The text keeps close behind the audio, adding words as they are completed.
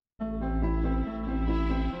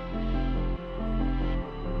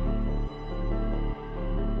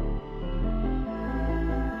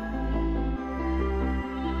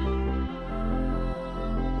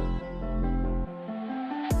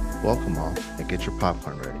Welcome all, and get your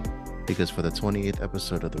popcorn ready, because for the 28th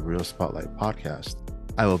episode of the Real Spotlight podcast,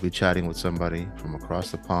 I will be chatting with somebody from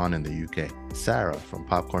across the pond in the UK, Sarah from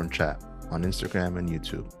Popcorn Chat on Instagram and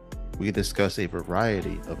YouTube. We discuss a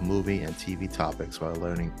variety of movie and TV topics while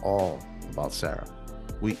learning all about Sarah.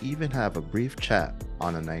 We even have a brief chat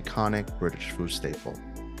on an iconic British food staple.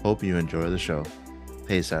 Hope you enjoy the show.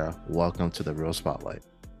 Hey Sarah, welcome to the Real Spotlight.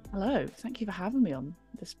 Hello, thank you for having me on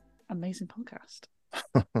this amazing podcast.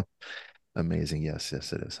 Amazing. Yes,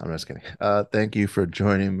 yes, it is. I'm just kidding. Thank you for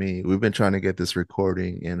joining me. We've been trying to get this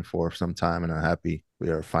recording in for some time, and I'm happy we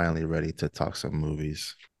are finally ready to talk some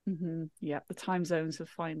movies. Yeah, the time zones have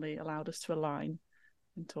finally allowed us to align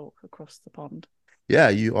and talk across the pond. Yeah,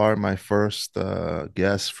 you are my first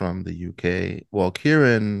guest from the UK. Well,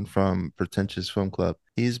 Kieran from Pretentious Film Club,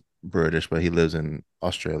 he's British, but he lives in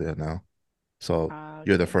Australia now. So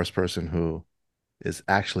you're the Okay. first person who is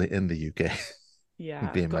actually in the UK Yeah,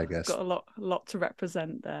 I've being my got guest. a lot to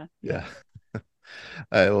represent there. Yeah.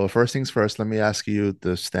 Yeah. Well, first things first, let me ask you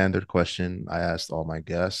the standard question I asked all my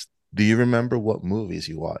guests. Do you remember what movies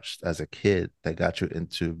you watched as a kid that got you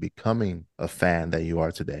into becoming a fan that you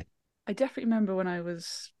are today? I definitely remember when I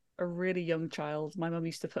was a really young child, my mum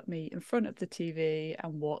used to put me in front of the TV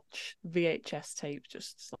and watch VHS tapes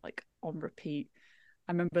just like on repeat.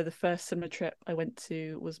 I remember the first cinema trip I went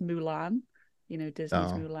to was Mulan,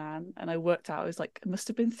 Disney's Oh, Mulan. And I worked out, I was like, I must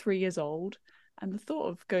have been 3 years old. And the thought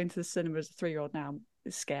of going to the cinema as a 3-year-old now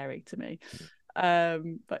is scary to me.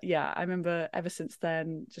 But yeah, I remember ever since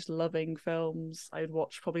then just loving films. I would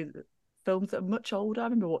watch probably the films that are much older. I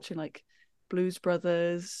remember watching like Blues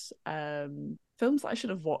Brothers, films that I should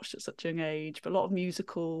have watched at such a young age, but a lot of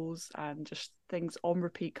musicals and just things on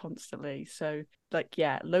repeat constantly. So like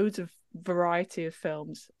yeah, loads of variety of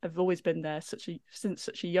films have always been there since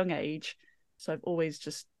such a young age. So I've always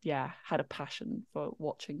just had a passion for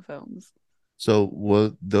watching films. so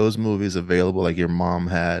were those movies available like your mom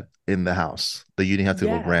had in the house that you didn't have to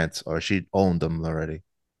go Yeah. rent or she owned them already?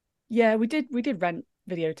 Yeah, we did rent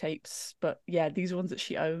videotapes, but yeah, these are ones that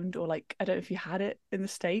she owned, or like I don't know if you had it in the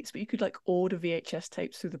States, but you could like order VHS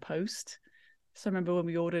tapes through the post. So I remember when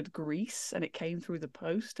we ordered Grease and it came through the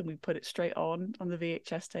post and we put it straight on the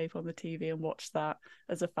VHS tape on the TV and watched that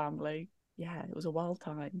as a family. Yeah, it was a wild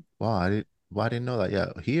time. Wow, I didn't know that.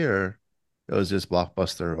 Yeah, here it was just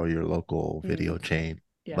Blockbuster or your local video Mm, chain,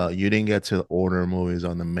 yeah. but you didn't get to order movies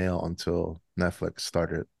on the mail until Netflix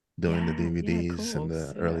started doing the Yeah, of DVDs in the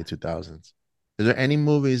course. early Yeah. 2000s. Is there any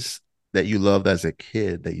movies that you loved as a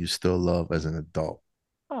kid that you still love as an adult?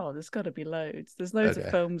 Oh, there's got to be loads. There's loads of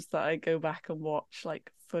Okay. films that I go back and watch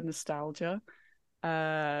like for nostalgia.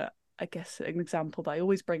 Uh, I guess an example that I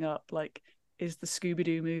always bring up, like, is the Scooby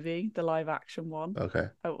Doo movie, the live action one. Okay.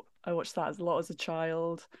 I watched that as a lot as a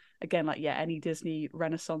child. Again, like yeah, any Disney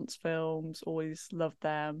Renaissance films, always loved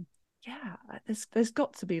them. Yeah, there's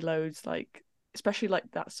got to be loads, like especially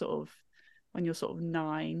like that sort of when you're sort of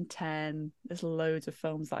 9, 10. There's loads of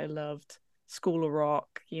films that I loved. School of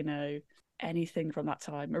Rock, anything from that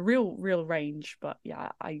time. A real range, but yeah,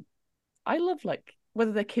 I love like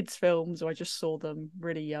whether they're kids films or I just saw them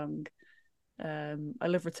really young. I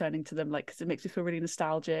love returning to them like because it makes me feel really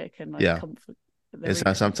nostalgic and like Yeah. comfort. They're It's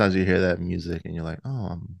really fun. sometimes you hear that music and you're like, oh,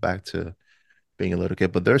 I'm back to being a little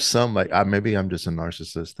kid. But there's some like Yeah, maybe I'm just a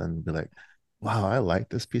narcissist and be like, wow, I like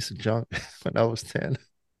this piece of junk when I was 10.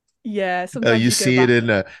 yeah. Sometimes You you go see it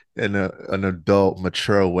back. in a an adult,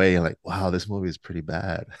 mature way, and like, wow, this movie is pretty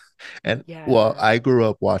bad. And well, Yeah. I grew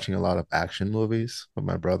up watching a lot of action movies with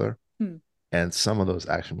my brother, Hmm. and some of those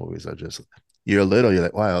action movies are just you're little, you're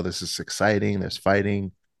like, wow, this is exciting. There's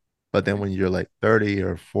fighting, but then when you're like 30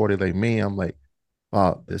 or 40, like me, I'm like,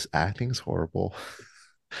 wow, this acting's horrible.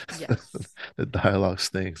 Yes. The dialogue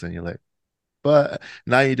stinks, and you're like, but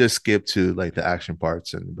now you just skip to like the action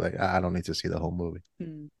parts and be like, I don't need to see the whole movie.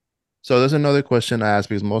 Hmm. So there's another question I ask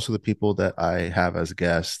because most of the people that I have as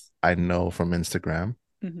guests, I know from Instagram.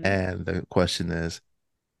 Hmm. And the question is,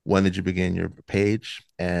 when did you begin your page?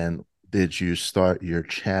 And did you start your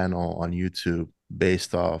channel on YouTube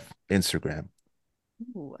based off Instagram?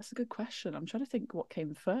 Ooh, that's a good question. I'm trying to think what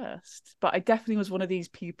came first, but I definitely was one of these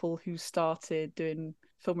people who started doing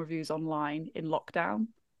film reviews online in lockdown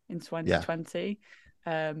in Yeah. 2020.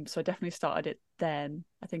 So I definitely started it then.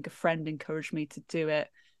 I think a friend encouraged me to do it,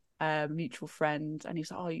 mutual friend, and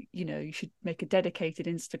he's like, "Oh, you should make a dedicated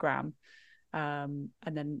Instagram." And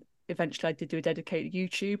then eventually I did do a dedicated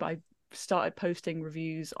YouTube. I started posting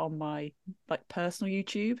reviews on my like personal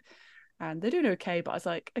YouTube, and they're doing okay. But I was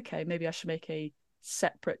like, okay, maybe I should make a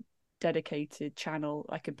separate dedicated channel.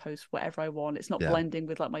 I can post whatever I want. It's not Yeah. blending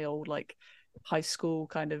with like my old like high school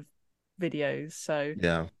kind of videos. So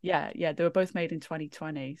Yeah. yeah, they were both made in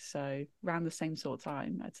 2020, so around the same sort of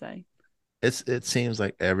time, I'd say. It seems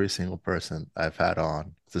like every single person I've had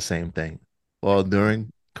on, it's the same thing. Well, Yeah.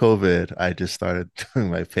 during COVID, I just started doing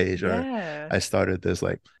my page, or Yeah, I started this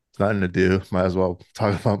like it's nothing to do, might as well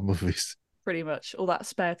talk about movies. pretty much all that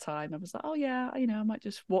spare time. I was like, oh yeah, I might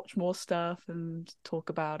just watch more stuff and talk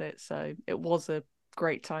about it. So it was a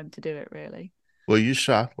great time to do it, really. Were you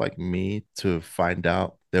shocked like me to find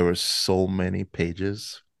out there were so many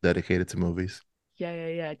pages dedicated to movies?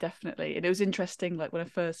 Yeah, definitely. And it was interesting, like when I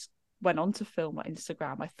first went on to film my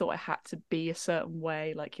Instagram, I thought I had to be a certain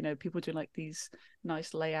way, like, people doing like these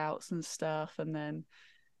nice layouts and stuff. And then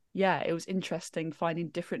yeah, it was interesting finding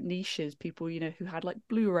different niches, people, who had like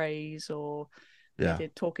Blu-rays or they Yeah.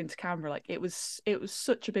 did talking to camera. Like it was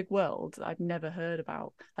such a big world I'd never heard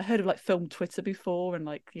about. I heard of like film Twitter before and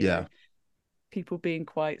like, Yeah. people being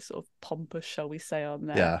quite sort of pompous, shall we say, on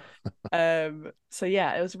there. Yeah. So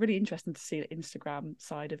yeah, it was really interesting to see the Instagram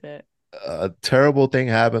side of it. A terrible thing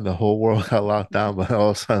happened. The whole world got locked down, but all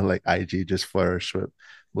of a sudden, like IG just flourished with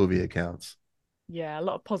movie accounts. Yeah, a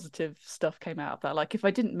lot of positive stuff came out of that. Like if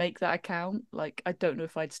I didn't make that account, like I don't know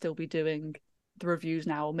if I'd still be doing the reviews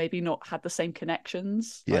now, or maybe not had the same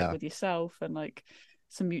connections like Yeah. with yourself and like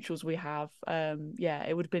some mutuals we have. Yeah,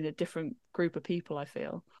 it would have been a different group of people, I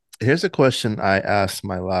feel. Here's a question I asked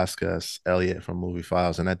my last guest, Elliot from Movie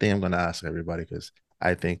Files, and I think I'm going to ask everybody because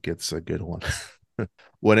I think it's a good one.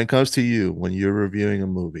 When it comes to you, when you're reviewing a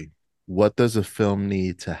movie, what does a film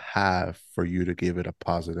need to have for you to give it a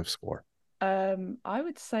positive score? I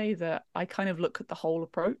would say that I kind of look at the whole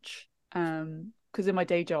approach. Because in my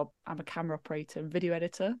day job, I'm a camera operator and video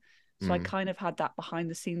editor. So I Mm, kind of had that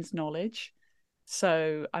behind the scenes knowledge.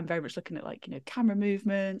 So I'm very much looking at like, camera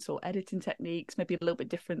movements or editing techniques, maybe a little bit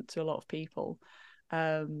different to a lot of people.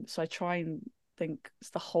 So I try and think it's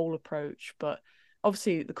the whole approach, but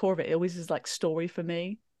obviously the core of it always is like story for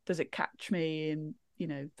me. Does it catch me in,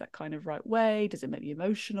 that kind of right way? Does it make me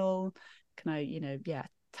emotional? Can I, yeah,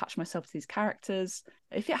 attach myself to these characters?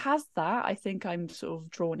 If it has that, I think I'm sort of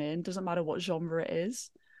drawn in. Doesn't matter what genre it is.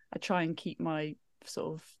 I try and keep my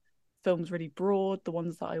sort of films really broad, the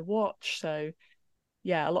ones that I watch. So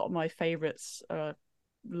yeah, a lot of my favorites are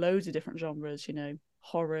loads of different genres,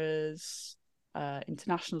 horrors,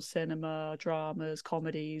 international cinema, dramas,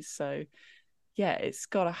 comedies. So yeah, it's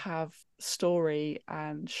got to have story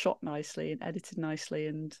and shot nicely and edited nicely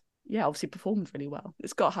and yeah, obviously performed really well.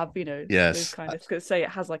 It's got to have, those yes. kind of, going to say it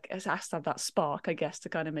has to have that spark, I guess, to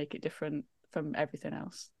kind of make it different from everything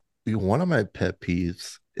else. One of my pet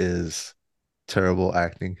peeves is terrible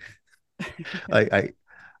acting. Like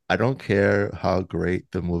I don't care how great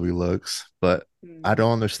the movie looks, but I Mm.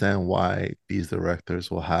 don't understand why these directors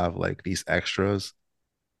will have like these extras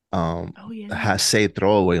Oh yeah. has say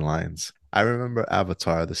throwaway lines. I remember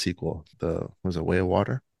Avatar, the sequel, the was it Way of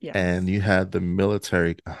Water? And Yes. you had the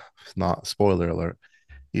military, not spoiler alert,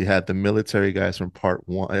 you had the military guys from part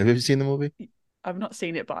one. Have you seen the movie? I've not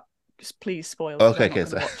seen it, but just please spoil because Okay, I'm not okay,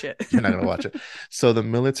 going so to watch it. you're not gonna watch it. So the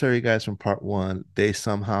military guys from part one, they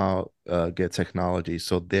somehow get technology,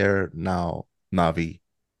 so they're now Navi.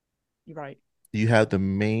 You're right. You have the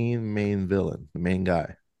main villain, the main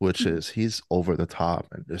guy, which is he's over the top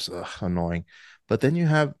and just annoying. But then you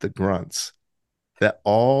have the grunts that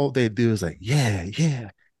all they do is like, yeah,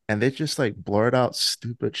 yeah. And they just like blurt out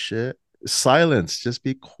stupid shit. Silence, just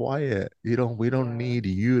be quiet. We don't Yeah. need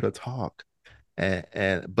you to talk. And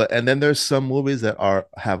then there's some movies that are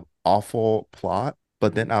have awful plot,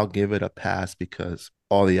 but then I'll give it a pass because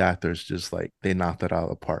all the actors just like they knocked it out of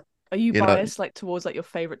the park. Are you You know, biased like towards like your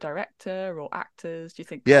favorite director or actors? Do you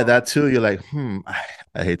think, yeah, oh, that too. You're like,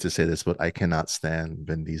 I hate to say this, but I cannot stand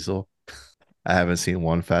Vin Diesel. I haven't seen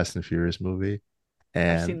one Fast and Furious movie. I've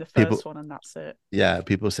And seen the first people, one and that's it. yeah,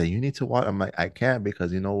 people say you need to watch. I'm like, I can't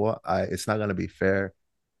because you know what? It's not gonna be fair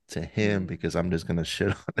to him Mm. because I'm just gonna shit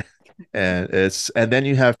on it. And then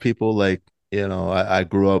you have people like, I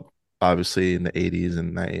grew up obviously in the 80s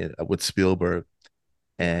and with Spielberg.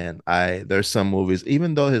 Yeah. And there's some movies,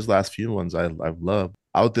 even though his last few ones I've loved,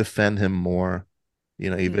 I'll defend him more,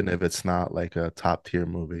 even Mm. if it's not like a top tier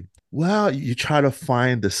movie. Well, you try to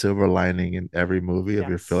find the silver lining in every movie of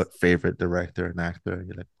your Yes. favorite director and actor. And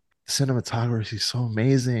you're like, the cinematography is so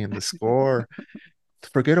amazing and the score.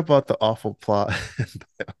 Forget about the awful plot.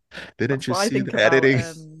 Didn't That's you what I see think the about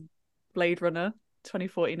editing? Blade Runner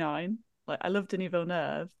 2049. Like I love Denis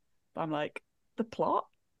Villeneuve, but I'm like, the plot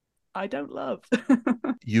I don't love.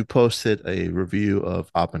 You posted a review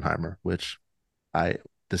of Oppenheimer, which I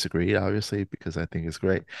disagree, obviously, because I think it's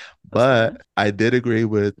great. That's fair. But I did agree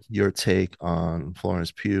with your take on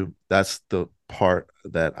Florence Pugh. That's the part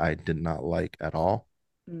that I did not like at all.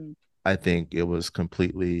 Mm. I think it was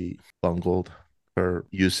completely bungled for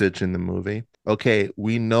usage in the movie. Okay,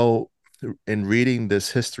 we know in reading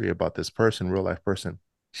this history about this person, real life person,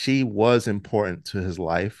 she was important to his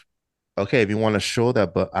life. Okay, if you want to show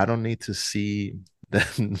that, but I don't need to see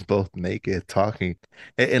them both naked talking.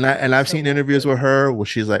 And I've So seen interviews awkward. with her where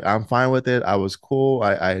she's like, I'm fine with it. I was cool.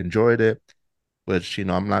 I enjoyed it. But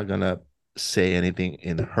I'm not gonna say anything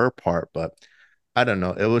in her part, but I don't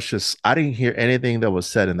know. It was just I didn't hear anything that was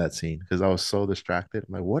said in that scene because I was so distracted.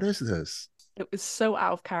 I'm like, what is this? It was so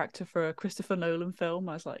out of character for a Christopher Nolan film.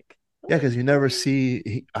 I was like, Yeah, what are because you you never doing?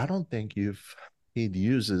 see. I don't think he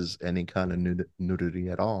uses any kind of nudity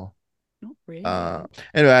at all. Not Uh, really.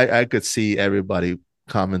 anyway, I could see everybody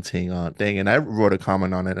commenting on thing, and I wrote a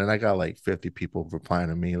comment on it, and I got like 50 people replying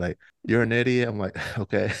to me like, "You're an idiot." I'm like,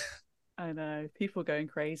 okay, I know people going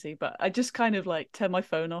crazy, but I just kind of like turned my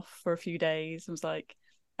phone off for a few days. I was like,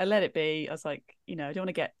 I let it be. I was like, I don't want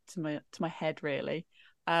to get to my head really.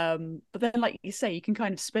 But then like you say, you can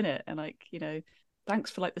kind of spin it and like,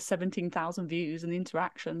 thanks for like the 17,000 views and the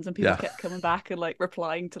interactions, and people yeah. kept coming back and like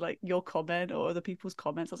replying to like your comment or other people's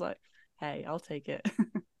comments. I was like, hey, I'll take it.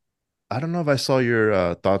 I don't know if I saw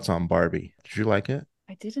your thoughts on Barbie. Did you like it?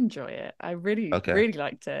 I did enjoy it. I really, Okay. really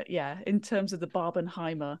liked it. Yeah. In terms of the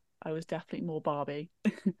Barbenheimer, I was definitely more Barbie.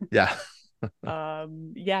 Yeah.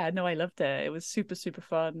 Yeah, no, I loved it. It was super, super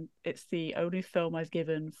fun. It's the only film I've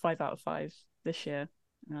given 5 out of 5 this year.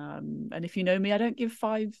 And if you know me, I don't give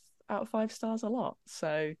 5 out of 5 stars a lot.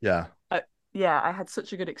 So Yeah. I, yeah, I had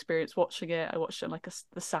such a good experience watching it. I watched it on like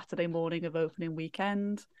the Saturday morning of opening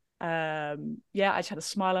weekend. Yeah, I just had a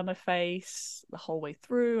smile on my face the whole way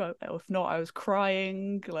through. If not, I was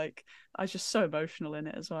crying. Like I was just so emotional in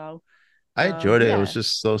it as well. I enjoyed it. It was Yeah,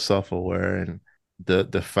 just so self-aware, and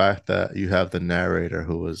the fact that you have the narrator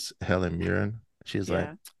who was Helen Mirren. She's like,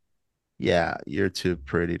 yeah, "Yeah, you're too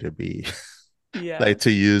pretty to be yeah. like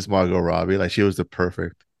to use Margot Robbie. Like she was the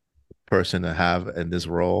perfect person to have in this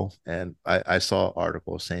role." And I saw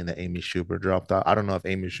articles saying that Amy Schumer dropped out. I don't know if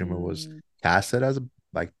Amy Schumer was Mm. casted as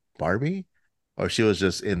like Barbie or she was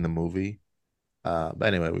just in the movie. But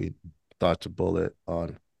anyway, we dodged a bullet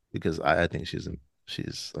on because I think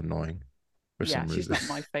she's annoying for Yeah, some she's reason. not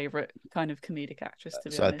my favorite kind of comedic actress, to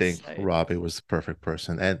be So I think honest. So Robbie was the perfect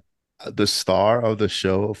person. And the star of the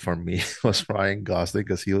show for me was Ryan Gosling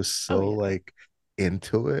because he was oh so yeah, like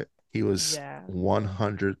into it. He was yeah,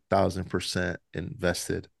 100,000%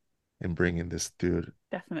 invested in bringing this dude.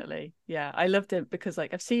 definitely. Yeah, I loved it because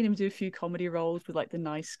like I've seen him do a few comedy roles with like the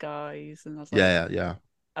Nice Guys, and I was like, Yeah, yeah, yeah.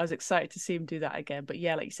 I was excited to see him do that again. But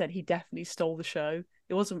yeah, like you said, he definitely stole the show.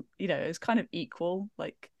 It wasn't, it was kind of equal.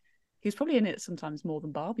 Like he was probably in it sometimes more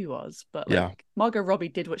than Barbie was, but Yeah. like Margot Robbie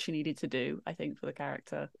did what she needed to do, I think, for the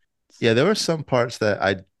character. Yeah, So there were some parts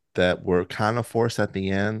that were kind of forced at the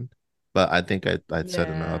end, but I think I'd said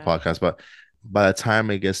in another yeah, podcast, but by the time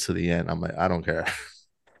it gets to the end, I'm like, I don't care.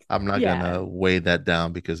 I'm not yeah, gonna weigh that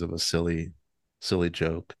down because of a silly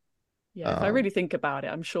joke. yeah. If I Um, really think about it,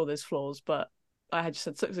 I'm sure there's flaws, but I had just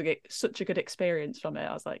had such a good experience from it.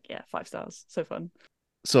 I was like, yeah, 5 stars, so fun.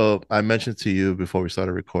 so I mentioned to you before we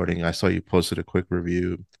started recording, I saw you posted a quick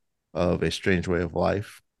review of A Strange Way of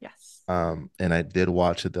Life. Yes. And I did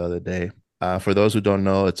watch it the other day. For those who don't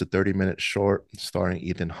know, it's a 30-minute short starring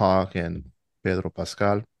Ethan Hawke and Pedro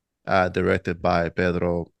Pascal, directed by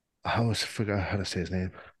Pedro. I always forgot how to say his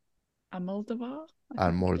name. Almodovar, I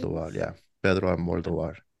think it Almodovar, is. yeah, Pedro Yeah.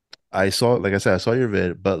 Almodovar. I saw, like I said, I saw your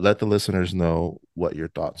vid, but let the listeners know what your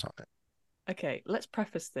thoughts on it. Okay, let's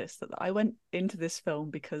preface this that I went into this film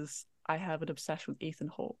because I have an obsession with Ethan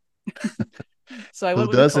Hawke. So I Who went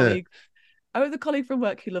with a doesn't? colleague. I went with a colleague from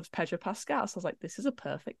work who loves Pedro Pascal. So I was like, this is a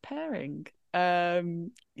perfect pairing.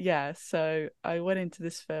 Yeah, so I went into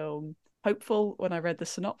this film hopeful. When I read the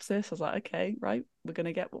synopsis, I was like, okay, right, we're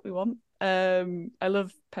gonna get what we want. I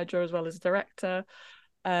love Pedro as well as director.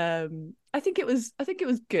 I think it was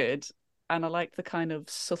good, and I liked the kind of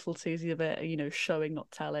subtleties of it, showing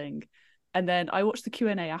not telling. And then I watched the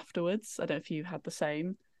Q&A afterwards. I don't know if you had the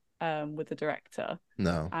same, with the director,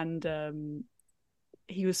 No. and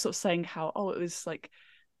he was sort of saying how, it was like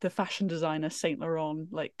the fashion designer Saint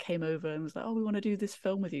Laurent like came over and was like, oh, we want to do this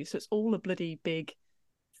film with you. So it's all a bloody big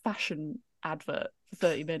fashion advert for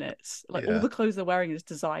 30 minutes. Like all Yeah. the clothes they're wearing is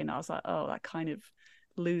design. I was like, oh, that kind of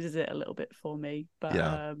loses it a little bit for me. But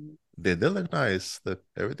Yeah. They look nice.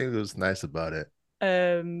 Everything was nice about it.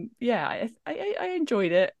 yeah, I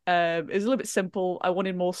enjoyed it. It was a little bit simple. I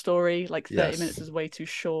wanted more story. Like 30 Yes. minutes is way too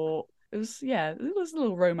short. It was, yeah, there was a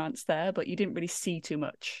little romance there, but you didn't really see too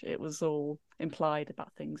much. implied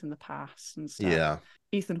about things in the past and stuff. Yeah.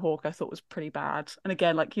 Ethan Hawke I thought was pretty bad. And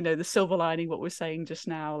again, like, the silver lining, what we're saying just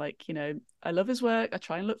now, like, I love his work. I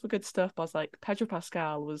try and look for good stuff, but I was like, Pedro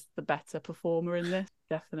Pascal was the better performer in this,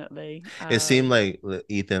 definitely. It seemed like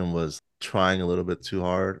Ethan was trying a little bit too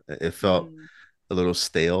hard. It felt mm, a little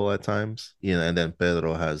stale at times, and then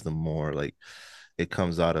Pedro has the more like it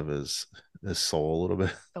comes out of his soul a little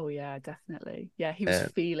bit. oh yeah, definitely. Yeah, he was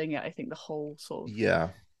And feeling it, I think, the whole sort of yeah,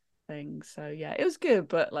 thing. So yeah, it was good,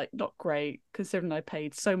 but like not great considering I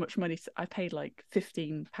paid so much money. I paid like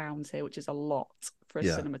 £15 here, which is a lot for a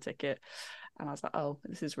yeah, cinema ticket. And I was like, oh,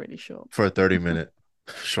 this is really short. for a 30-minute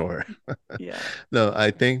short. Yeah. No,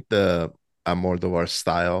 I think the Almodovar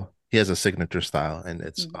style, he has a signature style and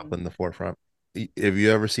it's up Mhm. in the forefront. If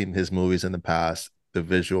you ever seen his movies in the past, the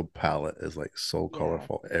visual palette is like so Yeah.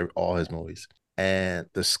 colorful, all his Yeah. movies. And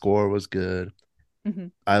the score was good.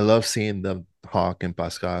 Mhm. I love seeing them Hawk and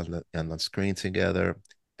Pascal on the screen together.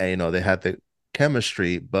 And they had the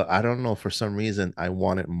chemistry, but I don't know, for some reason I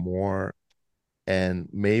wanted more. And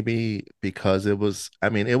maybe because it was a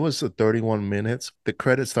 31 minutes, the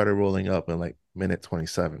credits started rolling up in like minute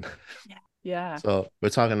 27. Yeah. Yeah. So we're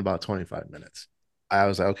talking about 25 minutes. I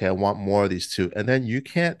was like, okay, I want more of these two. And then you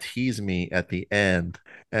can't tease me at the end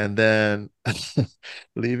and then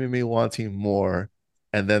leaving me wanting more.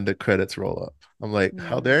 And then the credits roll up. I'm like,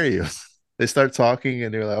 how dare Mm. you? They start talking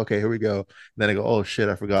and they're like, okay, here we go. And then I go, oh shit,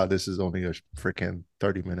 I forgot this is only a freaking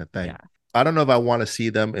 30-minute thing. Yeah. I don't know if I want to see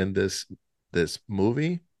them in this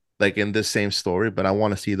movie, like in this same story, but I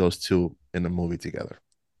want to see those two in the movie together.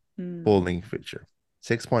 Full Mm. length feature.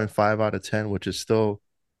 6.5 out of 10, which is still,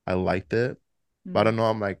 I liked it. But I don't Mm. know.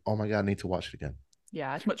 I'm like, oh my God, I need to watch it again.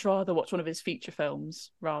 Yeah. I'd much rather watch one of his feature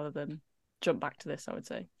films rather than jump back to this, I would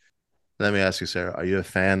say. Let me ask you, Sarah, are you a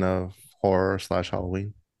fan of horror slash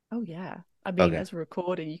Halloween? Oh yeah. I mean, Okay. as we're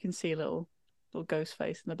recording, you can see a little ghost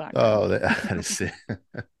face in the Oh, background. that is sick.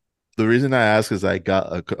 The reason I ask is I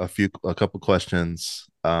got a couple questions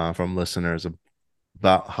from listeners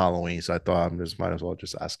about Halloween, so I thought I just might as well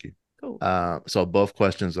just ask you. Cool. So both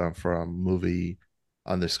questions are from movie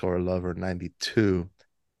underscore lover 92.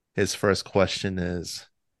 His first question is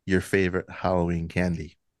your favorite Halloween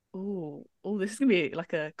candy. Oh, this is gonna be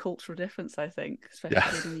like a cultural difference, I think, especially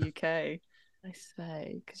Yeah. being in the UK. I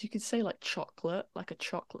say, because you could say like chocolate, like a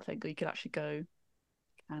chocolate thing, or you could actually go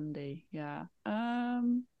candy. Yeah.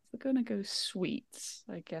 If we're gonna go sweets,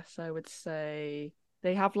 I guess I would say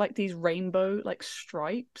they have like these rainbow like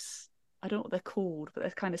stripes. I don't know what they're called, but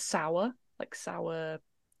they're kind of sour, like sour,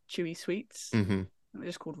 chewy sweets. Hmm. They're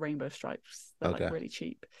just called rainbow stripes. They're like Okay. really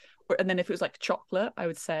cheap. And then if it was like chocolate, I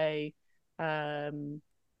would say um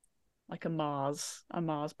like a Mars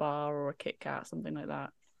bar or a Kit Kat, something like that.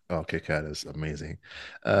 Oh, Kit Kat is amazing.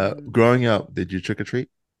 Mm. Growing up, did you trick or treat?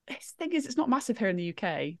 The thing is, it's not massive here in the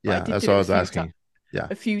UK, but I Yeah, did that's do what I it was asking. Yeah.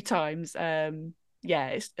 a few times. Yeah,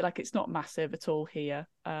 it's not massive at all here.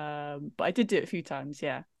 But I did do it a few times.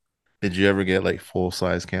 Yeah, Did you ever get like full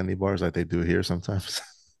size candy bars like they do here sometimes?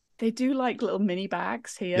 they do like little mini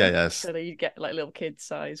bags Yeah, here, yes. so that you get like little kid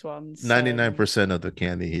size ones. 99% of the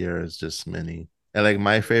candy here is just mini. And like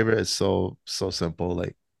my favorite is so simple.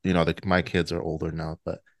 Like, my kids are older now,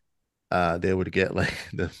 but they would get like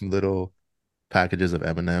the little packages of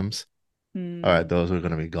M&Ms. All right, mm, those are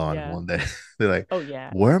gonna be gone yeah. one day. They're like, Oh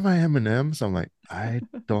yeah, where are my M&Ms? I'm like, I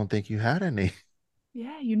don't think you had any.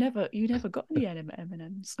 yeah. You never got any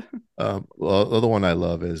M&Ms. Well, the other one I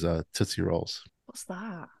love is Tootsie Rolls. What's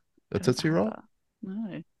that? A I don't Tootsie have Roll? that.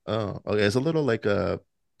 No. Oh, okay. It's a little like a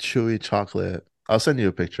chewy chocolate. I'll send you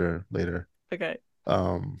a picture later. Okay.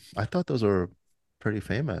 I thought those were pretty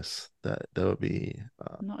famous. That would be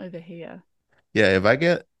Not over here. yeah,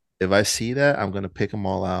 if I see that, I'm gonna pick them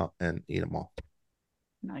all out and eat them all.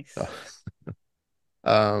 So, Nice.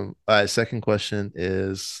 all right, second question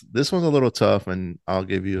is this one's a little tough and I'll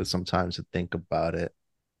give you some time to think about it.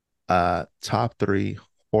 Top three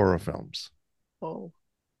horror films. Oh,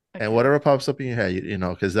 And okay. whatever pops up in your head,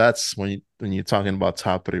 because that's when you're talking about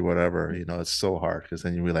top three, whatever, it's so hard because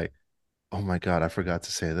then you'll be like, oh my God, I forgot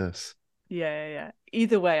to say this. Yeah, yeah, yeah.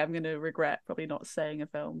 Either way, I'm gonna regret probably not saying a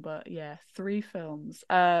film, but yeah, three films.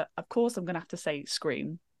 Of course, I'm gonna have to say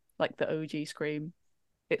Scream, like the OG Scream.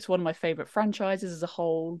 It's one of my favorite franchises as a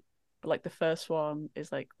whole. But like the first one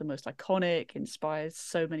is like the most iconic, inspires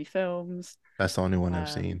so many films. That's the only one I've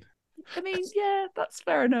Um, seen. I mean, yeah, that's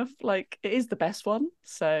fair enough. Like it is the best one,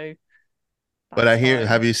 so But that's I hear, fine.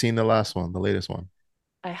 have you seen the last one, the latest one?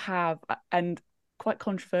 I have, and quite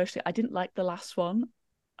controversially, I didn't like the last one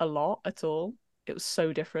a lot at all. It was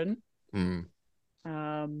so different. Mm.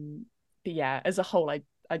 Um, but yeah, as a whole,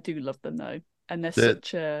 I do love them though, and they're The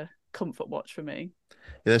such a comfort watch for me.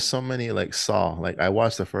 There's so many like Saw. Like I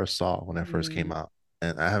watched the first Saw when it first came Mm, out,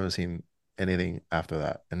 and I haven't seen anything after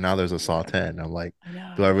that. And now there's a Saw yeah, 10. I'm like, I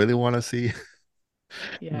do I know. really want to see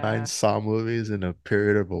nine Yeah, Saw movies in a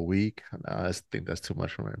period of a week? No, I just think that's too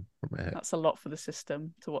much for my head. that's a lot for the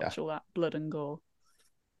system to Yeah. watch all that blood and gore.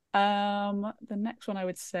 The next one I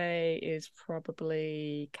would say is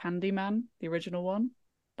probably Candyman, the original one.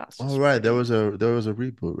 That's All just right. pretty. There was a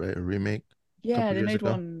reboot, right? A remake a Yeah, couple they years made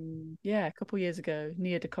ago. one, yeah, a couple years ago.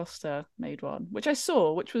 Nia DaCosta made one, which I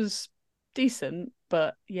saw, which was decent,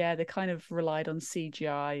 but yeah, they kind of relied on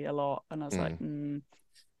CGI a lot, and I was like, Mm.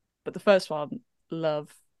 But the first one,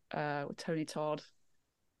 love, with Tony Todd.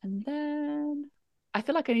 And then I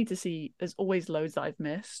feel like I need to see, there's always loads that I've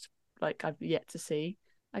missed, like I've yet to see.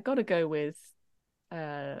 I gotta go with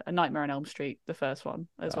A Nightmare on Elm Street, the first one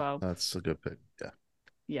as Yeah, well. that's a good pick. Yeah.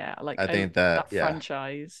 Yeah, I like think that, that yeah.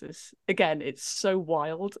 franchise is, again, it's so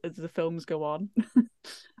wild as the films go on,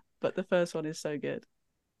 but the first one is so good.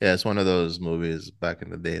 Yeah, it's one of those movies back in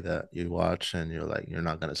the day that you watch and you're like, you're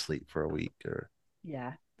not gonna sleep for a week or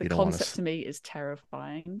Yeah, the you don't want concept to. to me is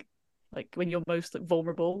terrifying. Like when you're most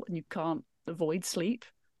vulnerable and you can't avoid sleep,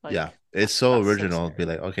 Yeah, like it's so that's so original. Be scary.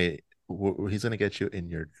 like, okay, he's gonna get you in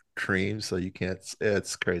your dreams, so you can't.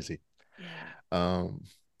 It's crazy. Yeah. Um,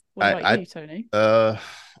 What about I, you, Tony? uh,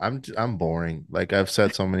 I'm boring. Like I've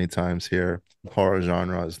said so many times here, horror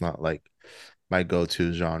genre is not like my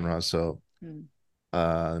go-to genre. So, Hmm.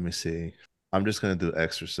 let me see. I'm just gonna do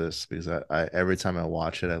Exorcist because I every time I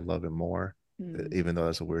watch it, I love it more. Hmm. Even though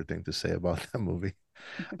that's a weird thing to say about that movie.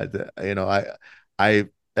 You know, I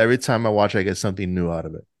every time I watch, I get something new out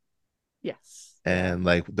of it. Yes. Yeah. And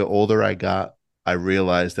like the older I got, I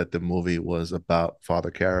realized that the movie was about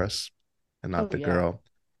Father Karras and not Oh the yeah. girl.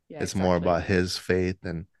 Yeah, It's more exactly. about his faith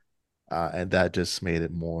and that just made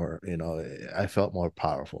it more, I felt more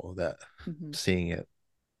powerful that Hmm. seeing it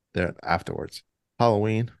there afterwards.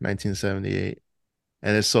 Halloween, 1978.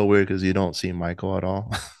 And it's so weird because you don't see Michael at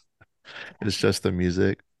all. It's just the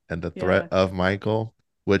music and the threat Yeah. of Michael,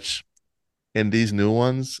 which in these new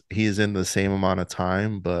ones, he's in the same amount of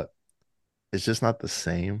time, but it's just not the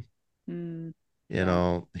same. Mm. You Yeah.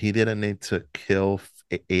 know, he didn't need to kill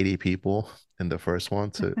 80 people in the first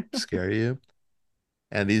one to scare you.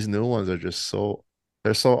 And these new ones are just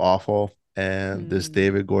they're so awful. And this Mm.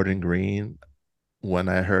 David Gordon Green, when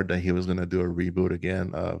I heard that he was going to do a reboot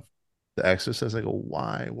again of The Exorcist, I go,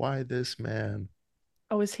 why? Why this man?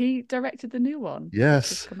 Oh, has he directed the new one that's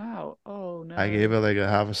just Yes. come out? Oh I gave no. it like a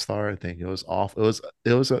half a star, I think. It was off.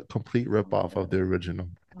 It was a complete Oh ripoff of the no. original.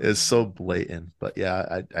 Oh It's so no. blatant. But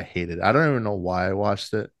yeah, I hate it. I don't even know why I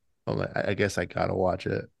watched it. I'm like, I guess I gotta watch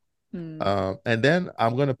it. Hmm. And then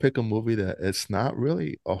I'm gonna pick a movie that it's not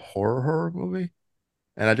really a horror movie.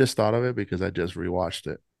 And I just thought of it because I just rewatched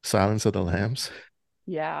it. Silence of the Lambs.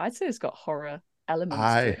 Yeah, I'd say it's got horror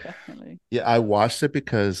elements to I it, definitely. Yeah, I watched it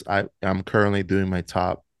because I'm currently doing my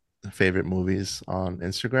top favorite movies on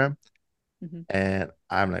Instagram. Hmm. And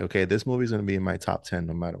I'm like, okay, this movie's gonna be in my top 10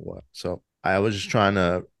 no matter what. So I was just trying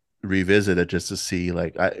to revisit it just to see,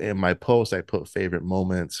 like, in my post, I put favorite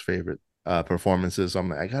moments, favorite performances. So I'm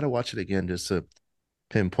like, I gotta watch it again just to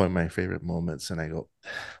pinpoint my favorite moments. And I go,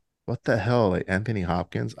 what the hell? Like Anthony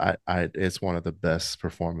Hopkins, it's one of the best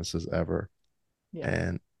performances ever. Yeah.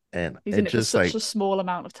 And He's it in it for just such like, a small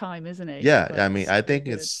amount of time, isn't he? yeah, But I mean, it's I so think good.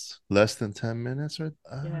 it's less than 10 minutes or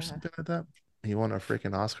Yeah. something like that. He won a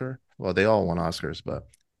freaking Oscar. Well, they all won Oscars, but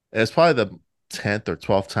it's probably the 10th or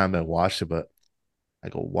 12th time I watched it. But I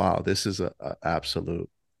go, wow, this is a absolute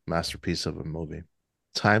masterpiece of a movie.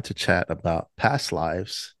 Time to chat about past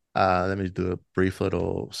lives. Let me do a brief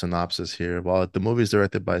little synopsis here. Well, the movie is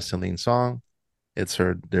directed by Celine Song. It's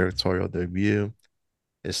her directorial debut.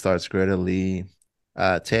 It stars Greta Lee,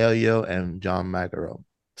 Teo and John Magaro.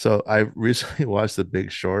 So I recently watched The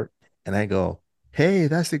Big Short, and I go, "Hey,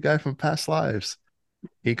 that's the guy from Past Lives."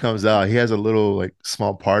 He comes out. He has a little like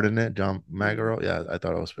small part in it. John Mm. Magaro. Yeah, I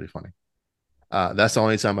thought it was pretty funny. That's the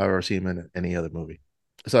only time I've ever seen him in any other movie.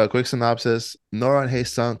 So a quick synopsis: Nora and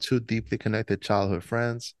Haesung, two deeply connected childhood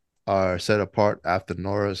friends, are set apart after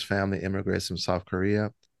Nora's family immigrates from South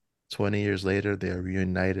Korea. 20 years later, they are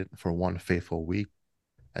reunited for one fateful week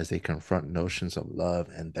as they confront notions of love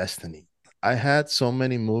and destiny. I had so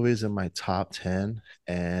many movies in my top 10,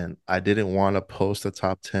 and I didn't want to post the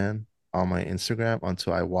top 10 on my Instagram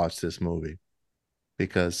until I watched this movie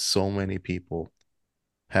because so many people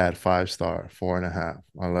had 5 star, 4.5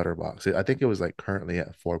 on Letterboxd. I think it was like currently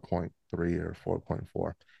at 4.3 or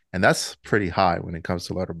 4.4. And that's pretty high when it comes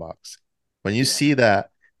to Letterboxd. When you Yeah. see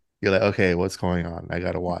that, you're like, okay, what's going on? I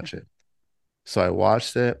got to watch it. So I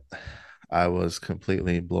watched it. I was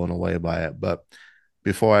completely blown away by it. But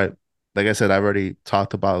before like I said, I already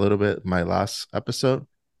talked about a little bit my last episode.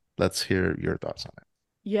 Let's hear your thoughts on it.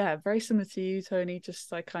 Yeah, very similar to you, Tony.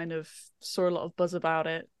 Just I kind of saw a lot of buzz about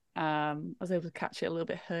it. I was able to catch it a little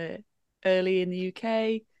bit early in the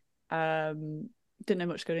UK. Didn't know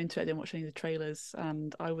much going into it. I didn't watch any of the trailers,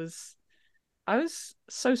 and I was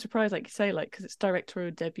so surprised, like you say, like because it's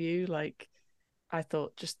directorial debut. Like I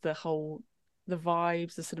thought, just the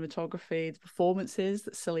vibes, the cinematography, the performances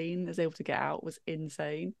that Celine is able to get out was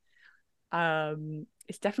insane.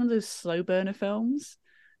 It's definitely those slow burner films,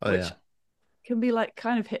 Oh which yeah. can be like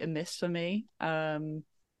kind of hit and miss for me,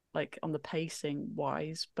 like on the pacing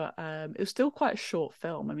wise, but it was still quite a short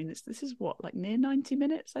film. I mean, this is what, like near 90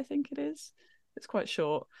 minutes, I think it is. It's quite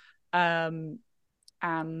short. um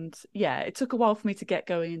and yeah, it took a while for me to get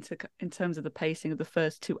going into in terms of the pacing of the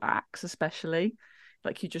first two acts, especially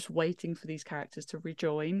like you're just waiting for these characters to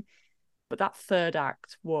rejoin. But that third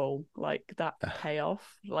act, whoa, like that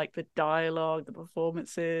payoff, like the dialogue, the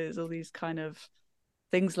performances, all these kind of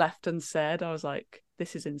things left unsaid, I was like,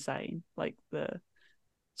 this is insane. Like the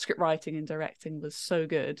script writing and directing was so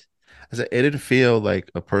good. I said it didn't feel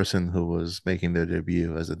like a person who was making their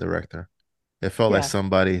debut as a director. It felt like Yeah,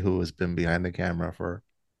 somebody who has been behind the camera for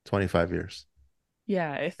 25 years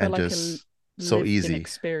yeah, it felt and like a just so lived in easy.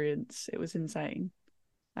 experience. It was insane.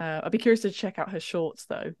 I'd be curious to check out her shorts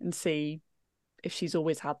though and see if she's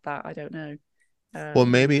always had that. I don't know. Well, um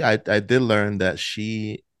maybe I did learn that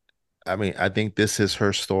I mean, I think this is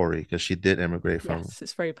her story because she did immigrate from yes,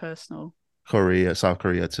 it's very personal. South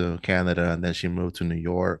Korea to Canada, and then she moved to New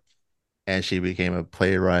York and she became a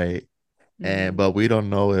playwright. And Mm, but we don't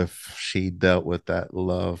know if she dealt with that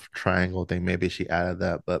love triangle thing. Maybe she added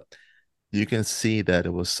that, but you can see that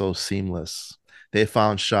it was so seamless. They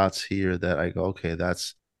found shots here that I go, okay,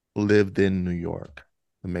 that's lived in New York.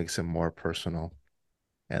 It makes it more personal.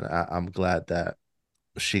 And I'm glad that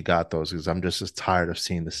she got those because I'm just as tired of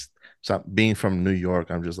seeing this. So being from New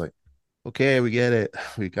York, I'm just like, okay, we get it.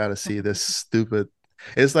 We got to see this stupid.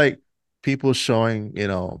 It's like people showing,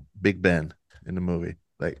 Big Ben in the movie.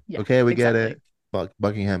 Like, yeah, okay, we get exactly. it.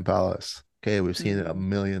 Buckingham Palace. Okay, we've seen it a Mm.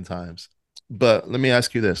 million times. But let me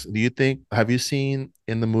ask you this: have you seen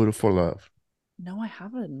In the Mood for Love? No, I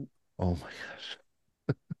haven't. Oh my gosh,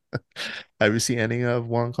 have you seen any of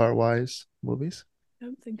Wong Kar-wai's movies? I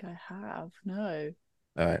don't think I have, no.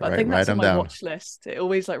 All right, But I right, think write that's on them my down. watch list. It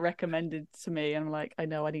always like recommended to me, and I'm like, I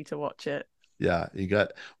know I need to watch it. Yeah, you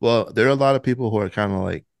got. Well, there are a lot of people who are kind of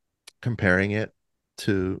like comparing it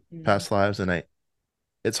to Mm. Past Lives, and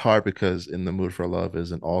it's hard because In the Mood for Love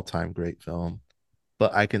is an all-time great film.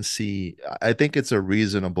 But I think it's a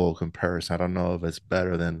reasonable comparison. I don't know if it's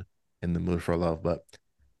better than In the Mood for Love, but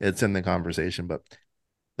it's in the conversation. But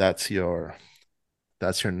that's your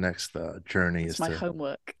that's your next journey It's is my to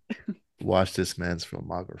homework. watch this man's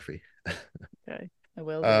filmography. Okay, I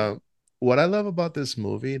will do. Um, what I love about this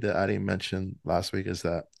movie that I didn't mention last week is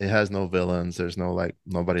that it has no villains. There's no like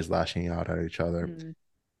nobody's lashing out at each other. Mm.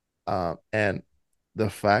 And the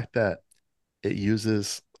fact that it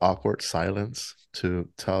uses awkward silence to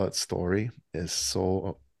tell its story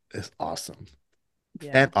is awesome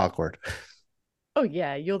Yeah. and awkward Oh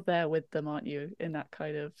yeah, you're there with them, aren't you? In that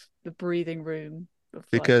kind of the breathing room of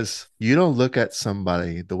like, because you don't look at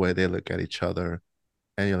somebody the way they look at each other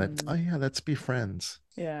and you're like, oh mm, yeah, let's be friends.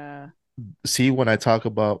 yeah, See, when I talk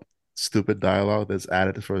about stupid dialogue that's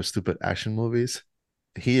added for stupid action movies,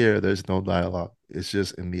 here there's no dialogue. It's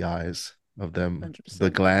just in the eyes of them, the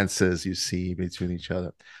 100%. glances you see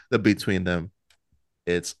between them.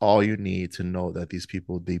 It's all you need to know that these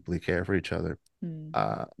people deeply care for each other. Mm.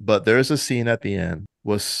 But there's a scene at the end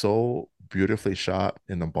was so beautifully shot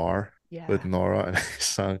in the bar with Yeah, Nora and his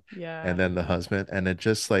son, and yeah. then the husband, and it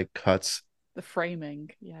just like cuts The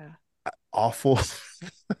framing, yeah. awful.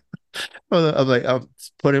 I'm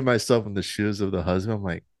putting myself in the shoes of the husband. I'm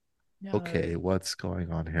like, No, okay, what's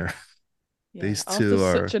going on here? yeah. These two Arthur's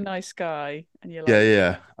such are, a nice guy, and you're yeah, like,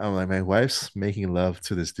 yeah. I'm like, my wife's making love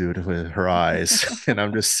to this dude with her eyes, and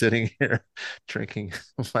I'm just sitting here drinking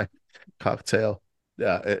my cocktail.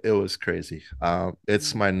 Yeah, it was crazy.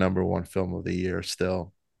 It's mm, my number one film of the year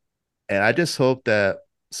still, and I just hope that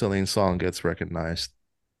Celine Song gets recognized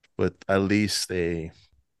with at least a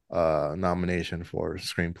nomination for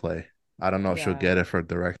screenplay. I don't know if she'll yeah. get it for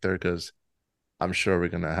director because I'm sure we're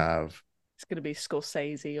gonna have It's gonna be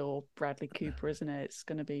Scorsese or Bradley Cooper, isn't it? It's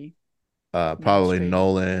gonna be probably mainstream.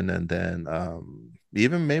 Nolan and then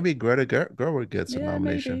even maybe Greta Gerwig gets a Yeah,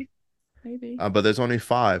 nomination. maybe, maybe. But there's only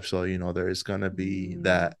five, so there is gonna be Mm.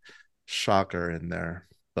 that shocker in there.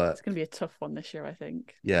 But It's gonna be a tough one this year, I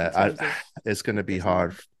think, in yeah, terms of it's gonna be representing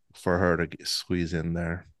hard them. for her to squeeze in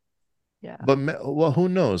there. Yeah. But well, who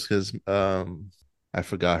knows? Because I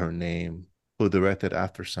forgot her name. Who directed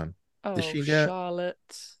After Sun? Did Oh, she get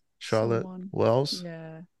Charlotte, Charlotte someone. Wells?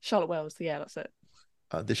 Yeah, Charlotte Wells. Yeah, that's it.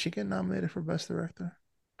 Did she get nominated for Best Director?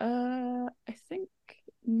 I think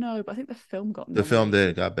no, but I think the film got The film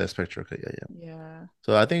did nominated. got Best Picture. Okay, yeah, yeah. Yeah.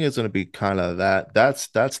 So I think it's gonna be kind of that. That's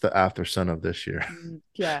the After Sun of this year.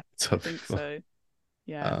 Yeah, I So, think so.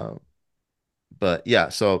 Yeah. um, but yeah.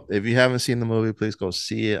 So if you haven't seen the movie, please go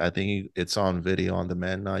see it. I think it's on video on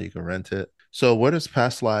demand now. You can rent it. So where does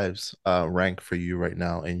Past Lives rank for you right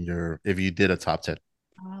now in your if you did a top 10?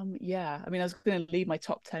 Yeah. I mean, I was gonna leave my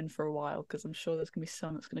top 10 for a while because I'm sure there's gonna be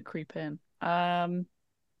some that's gonna creep in.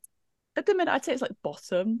 At the minute, I'd say it's like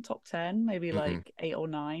bottom top 10, maybe Hmm. like 8 or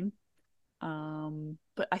 9.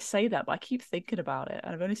 But I say that, but I keep thinking about it,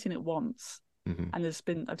 and I've only seen it once. Hmm. And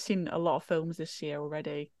I've seen a lot of films this year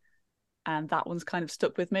already, and that one's kind of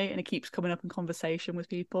stuck with me, and it keeps coming up in conversation with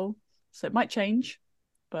people. So it might change,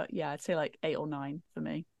 but yeah, I'd say like 8 or 9 for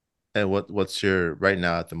me. And what's your right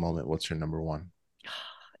now at the moment? What's your number one?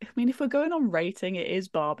 I mean, if we're going on rating, it is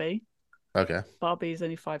Barbie. Okay. Barbie's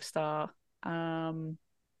only 5 star.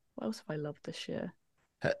 What else have I loved this year?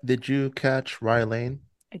 Did you catch Rye Lane?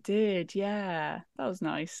 I did, yeah. That was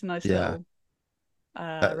nice. Nice Yeah. little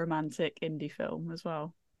Uh, romantic indie film as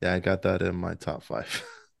well. yeah, I got that in my top five.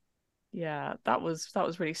 Yeah, that was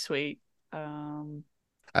really sweet. Um,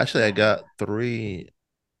 Actually, I yeah. got three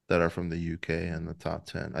that are from the UK in the top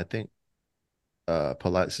 10. I think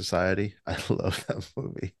Polite Society. I love that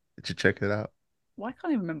movie. Did you check it out? Why can't I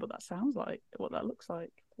even remember what that sounds like, what that looks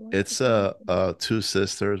like. Polite It's Society. two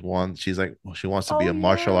sisters. One, she's like well, she wants to be Oh a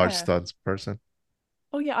martial arts yeah. stunts person.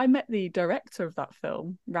 Oh yeah, I met the director of that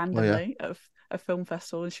film Oh yeah. randomly at a film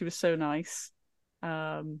festival, and she was so nice.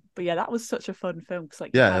 But yeah, that was such a fun film because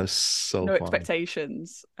like you Yeah, it had was so no fun.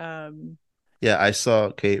 expectations. Yeah, I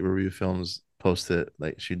saw Kate Review Films post it,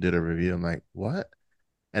 like she did a review. I'm like, what?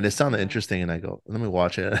 And it sounded Yeah. interesting, and I go, let me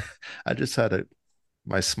watch it. I just had a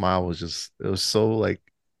my smile was just it was so like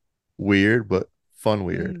weird but fun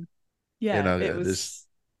weird. Mm. You Yeah, it know, this was.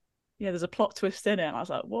 Yeah, there's a plot twist in it, and I was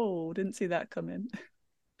like, whoa, didn't see that coming.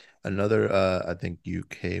 another I think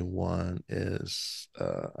UK one is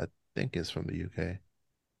I think it's from the UK.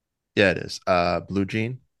 Yeah, it is. Blue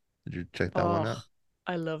Jean. Did you check that one Oh, out?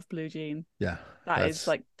 I love Blue Jean. Yeah, That is that's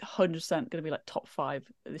like 100% going to be like top 5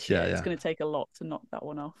 this year. yeah, It's yeah. going to take a lot to knock that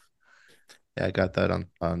one off. Yeah, I got that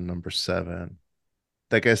on number seven.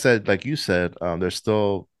 Like I said, like you said, there's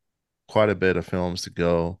still quite a bit of films to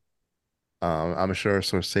go. I'm sure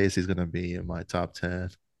Scorsese's gonna be in my top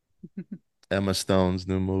 10. Emma Stone's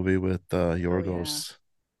new movie with Oh yeah, Yorgos.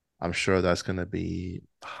 I'm sure that's gonna be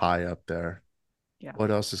high up there. yeah.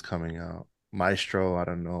 What else is coming out? Maestro, I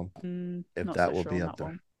don't know if Not that so will sure be on up that there.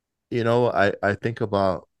 one. You know, I think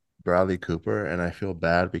about Bradley Cooper and I feel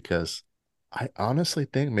bad because I honestly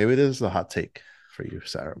think maybe this is a hot take for you,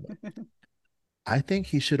 Sarah, but I think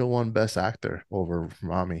he should have won Best Actor over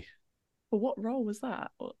Rami. But what role was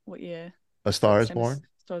that? What year? A Was that Star the is same as Born.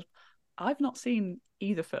 Stars? I've not seen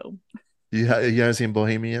either film. You haven't seen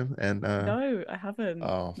Bohemian and No, I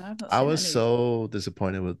haven't. oh, No, I've not I seen was any. so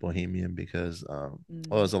disappointed with Bohemian because well,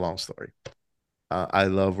 it Mm, was a long story. I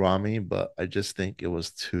love Rami, but I just think it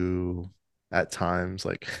was too at times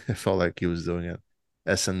like it felt like he was doing an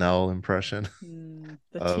SNL impression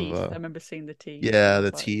the of teeth. I remember seeing the teeth, and yeah, I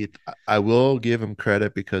the was like, teeth. I will give him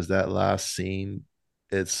credit because that last scene,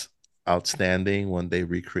 it's outstanding when they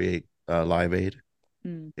recreate Live Aid.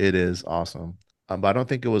 mm, It is awesome. But I don't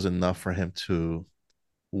think it was enough for him to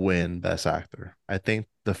win Best Actor. I think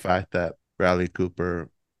the fact that Bradley Cooper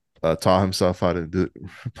taught himself how to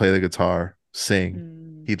play the guitar, sing,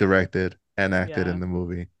 mm, he directed and acted in yeah, the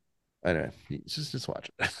movie. Anyway, just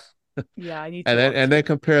watch it. yeah. I need And to then watch it.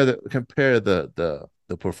 compare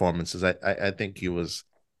the performances. I think he was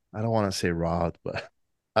I don't want to say robbed, but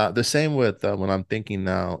the same with what I'm thinking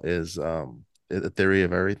now is the theory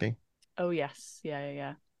of everything. Oh yes, yeah, yeah,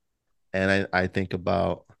 yeah. And I think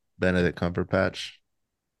about Benedict Cumberbatch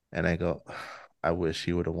and I go, I wish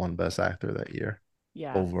he would have won Best Actor that year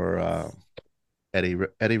Yeah, over it's Eddie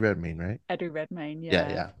Redmayne, right? Eddie Redmayne. Yeah, Yeah,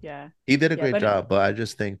 yeah. yeah, He did a yeah. great But job, but I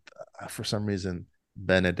just think for some reason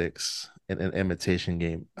Benedict's in an imitation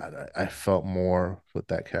game, I felt more with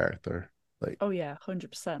that character. Like, oh yeah,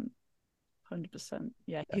 100%, 100%.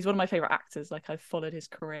 Yeah, yeah. he's one of my favorite actors. Like I've followed his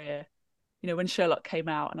career. You know, when Sherlock came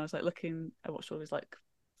out, and I was like looking, I watched all his like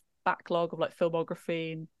backlog of like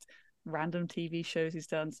filmography and random TV shows he's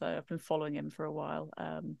done. So I've been following him for a while.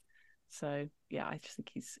 So yeah, I just think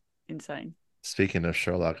he's insane. Speaking of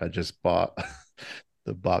Sherlock, I just bought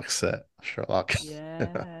the box set of Sherlock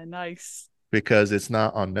Yeah, nice. because it's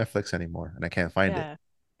not on Netflix anymore and I can't find it. Yeah.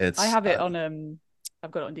 I It's have it on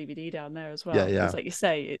I've got it on DVD down there as yeah, well. Because yeah. like you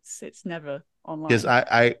say, it's never Because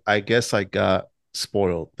online. I guess I got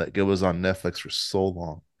spoiled that it was on Netflix for so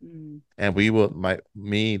long. Mm, And we will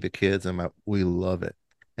me, the kids, and my we love it.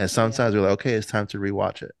 And sometimes yeah. we're like, okay, it's time to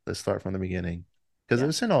rewatch it. Let's start from the beginning. Because Yeah.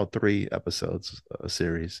 it's in all three episodes a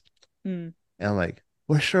series. Mm, And I'm like,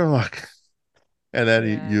 where's Sherlock? And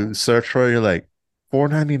then you yeah. search for it, you're like,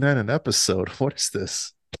 4.99 an episode. What is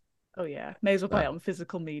this? Oh yeah. May as well buy Uh, it on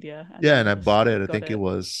physical media and yeah, and then I just bought it. you've I got think it it.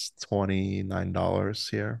 was $29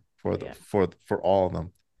 here for Oh the yeah. for all of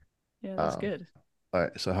them. Yeah, that's Um, good. all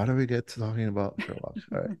right, so how do we get to talking about Sherlock?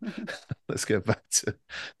 All right, let's get back to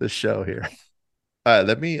the show here. All right,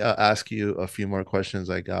 let me ask you a few more questions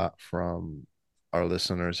I got from our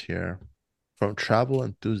listeners here. From Travel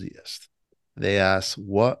Enthusiast, they ask,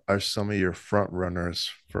 "What are some of your front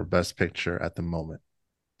runners for Best Picture at the moment?"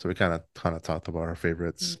 So we kind of talked about our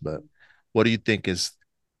favorites, but Mm, what do you think is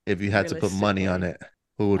if you had to put money on realistically. it,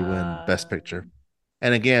 who would win Best Picture? Um,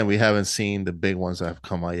 And again, we haven't seen the big ones that have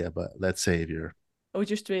come out yet, but let's say if you're are we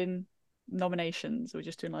just doing nominations? Are we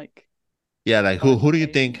just doing like yeah, like who five who do you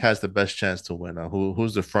think nominations? has the best chance to win?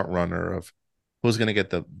 Who's the front runner of who's gonna get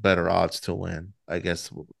the better odds to win? I guess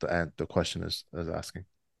the question is asking.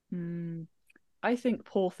 Mm, I think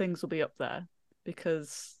Poor Things will be up there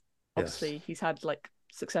because Yes. obviously he's had like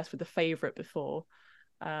success with The Favorite before.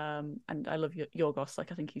 And I love Yorgos.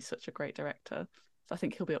 Like I think he's such a great director. So I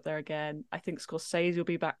think he'll be up there again. I think Scorsese will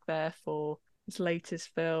be back there for his latest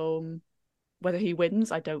film. Whether he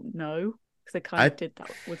wins, I don't know. Because they kind I of did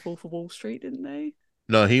that with Wolf of Wall Street, didn't they?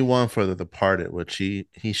 No, he won for The Departed, which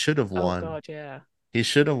he should have Oh won. God, yeah. He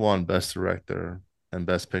should have won Best Director and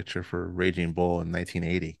Best Picture for Raging Bull in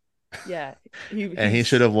 1980. Yeah. He And he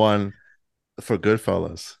should he's have won for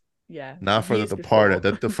Goodfellas, yeah, not for The years Departed.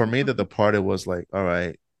 before. For me, The Departed was like, all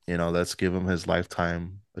right, let's give him his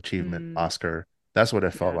lifetime achievement Mm, Oscar. That's what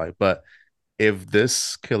it felt yeah. like. But if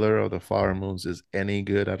this Killer of the Flower Moons is any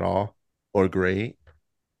good at all or great,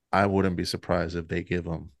 I wouldn't be surprised if they give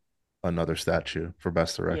him another statue for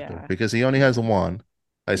Best Director Yeah. because he only has one.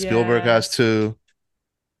 Like Spielberg Yeah. has two,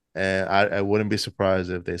 and I wouldn't be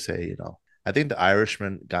surprised if they say, I think The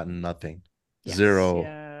Irishman got nothing, Yes. zero,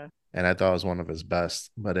 Yeah. and I thought it was one of his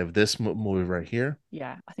best. But if this movie right here,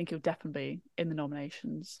 Yeah. I think he'll definitely be in the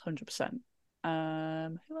nominations, 100%.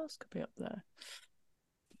 Who else could be up there?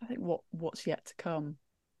 I think what's yet to come.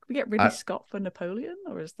 Could we get Ridley I Scott for Napoleon,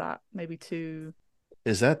 or is that maybe too?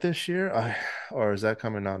 is that this year, or is that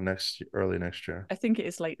coming out early next year? I think it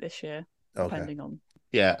is late this year, Okay, depending on.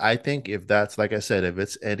 yeah, I think if that's like I said, if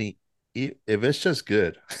it's if it's just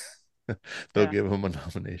good, they'll Yeah. give him a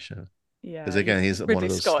nomination. Because Yeah. again, he's one Ridley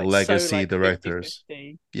of those Scott, it's so legacy like directors.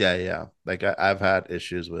 50-50. Yeah, yeah. Like I've had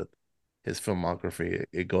issues with his filmography.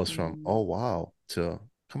 It goes from Mm, oh wow to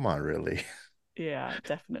come on, really. yeah,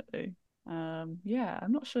 definitely. Yeah,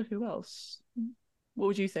 I'm not sure who else. What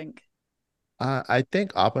would you think? I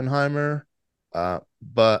think Oppenheimer,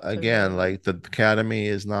 but Oh, again, Nolan. like the Academy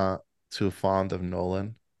is not too fond of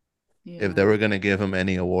Nolan. If they Yeah. were gonna give him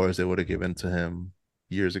any awards, they would have given to him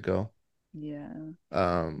years ago. Yeah.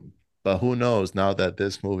 Um, but who knows? Now that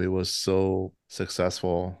this movie was so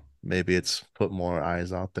successful, maybe it's put more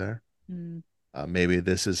eyes out there. Mm, Maybe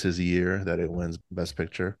this is his year that it wins Best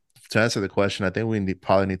Picture. To answer the question, I think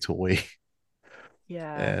probably need to wait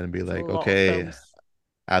yeah. and be There's a like, lot of okay, films.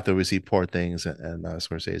 after we see Poor Things and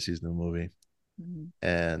Scorsese's new movie, Mm,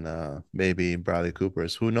 and maybe Bradley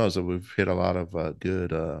Cooper's. Who knows? We've hit a lot of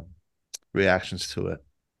good reactions to it.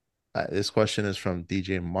 This question is from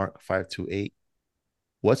DJ Mark 528.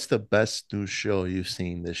 What's the best new show you've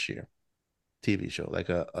seen this year? TV show, like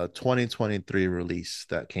a 2023 release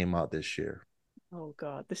that came out this year. oh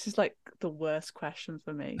God, this is like the worst question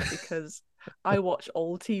for me because I watch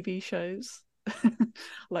old TV shows.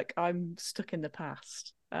 Like I'm stuck in the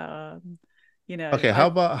past. Okay,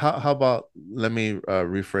 I've how about let me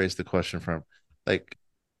rephrase the question from like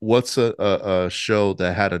what's a show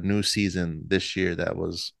that had a new season this year that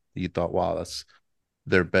was you thought wow that's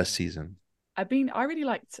their best season. I really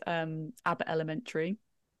liked Abbott Elementary.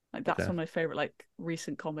 Like that's Okay. one of my favorite like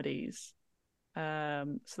recent comedies.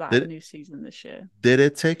 So that had a Did new season this year. did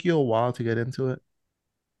it take you a while to get into it?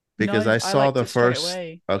 Because No, I I saw liked the it straight first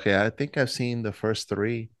away. okay, I think I've seen the first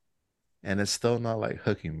three and it's still not like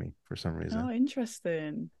hooking me for some reason. Oh,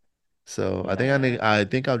 interesting. So Yeah. I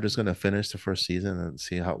think I'm just gonna finish the first season and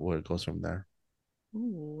see how where it goes from there.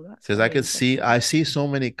 Ooh, that's Because very I interesting. see so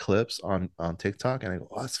many clips on TikTok and I go,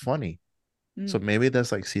 oh, that's funny. So Mm, maybe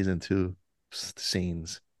that's like season two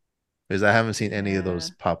scenes. Because I haven't seen any of those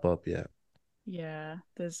Yeah. pop up yet. Yeah.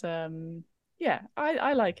 There's yeah,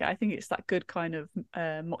 I like it. I think it's that good kind of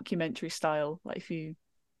mockumentary style. Like if you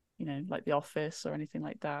know, like The Office or anything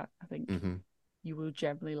like that, I think Hmm. you will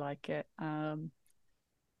generally like it.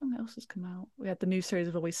 What else has come out? We had the new series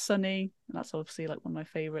of Always Sunny, and that's obviously like one of my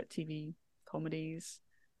favorite TV comedies,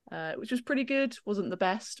 which was pretty good. Wasn't the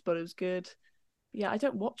best, but it was good. Yeah, I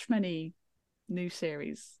don't watch many new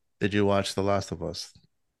series. Did you watch The Last of Us?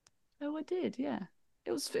 Oh, I did. Yeah,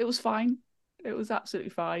 it was fine. It was absolutely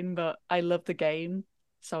fine, but I love the game,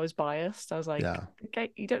 so I was biased. I was like, Yeah.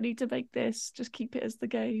 okay, you don't need to make this. Just keep it as the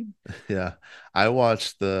game. Yeah. I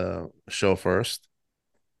watched the show first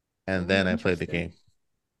and then Oh, I played the interesting. game.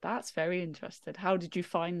 That's very interesting. How did you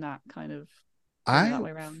find that kind of doing it I that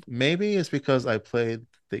way around? maybe it's because I played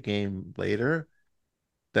the game later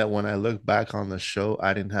that when I look back on the show,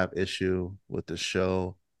 I didn't have issue with the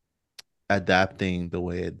show adapting the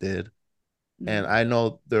way it did. And Mm, I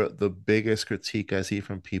know the biggest critique I see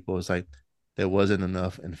from people is like there wasn't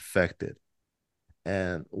enough infected.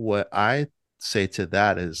 And what I say to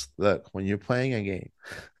that is, look, when you're playing a game,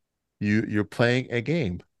 you're playing a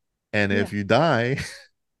game. And yeah, if you die,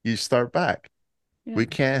 you start back. yeah. We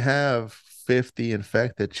can't have 50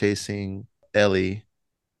 infected chasing Ellie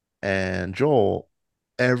and Joel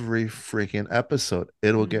every freaking episode.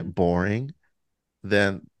 It'll Mm, get boring.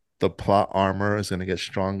 Then the plot armor is going to get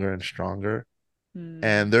stronger and stronger. mm,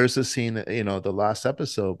 And there's a scene, the last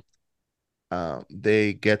episode,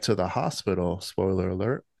 they get to the hospital, spoiler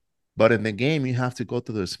alert. But in the game, you have to go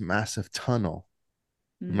through this massive tunnel,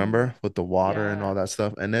 mm. remember, with the water and Yeah, all that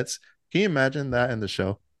stuff. And can you imagine that in the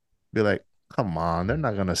show? Be like, come on, they're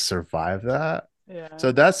not going to survive that.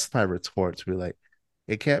 So yeah. that's my retort to be like,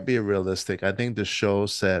 it can't be realistic. I think the show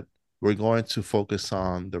said we're going to focus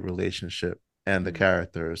on the relationship and the Mm,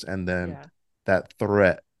 characters, and then yeah. that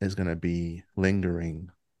threat is going to be lingering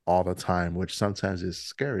all the time, which sometimes is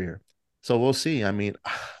scarier. So we'll see. I mean,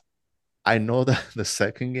 I know that the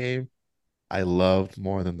second game I loved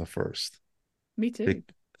more than the first. Me too.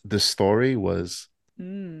 The story was,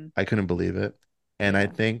 Mm, I couldn't believe it. And I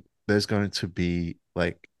yeah. think there's going to be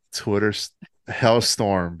like Twitter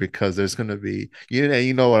hellstorm because there's going to be,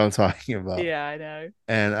 you know what I'm talking about. Yeah, I know.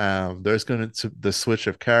 And there's going to the switch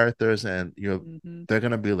of characters, and Hmm. they're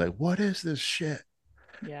going to be like, what is this shit?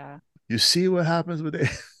 Yeah, You see what happens with it?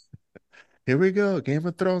 Here we go, Game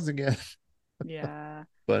of Thrones again. yeah.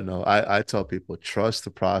 But no, I tell people trust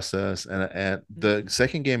the process, and the Mm,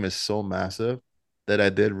 second game is so massive that I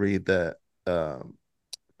did read that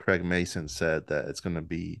Craig Mason said that it's going to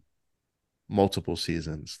be multiple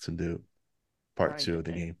seasons to do part right, two of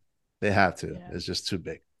the okay. game. They have to. Yeah, It's just too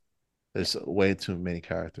big. yeah. There's way too many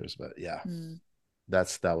characters. But yeah, Mm.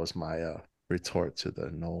 that was my retort to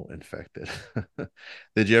the no infected.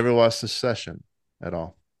 Did you ever watch this session at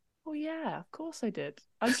all? Oh yeah, of course I did.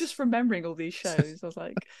 I'm just remembering all these shows. I was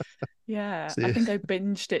like, yeah, I See, think I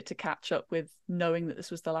binged it to catch up with knowing that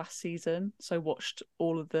this was the last season. So I watched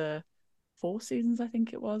all of the four seasons, I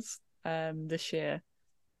think it was, this year.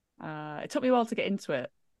 It took me a while to get into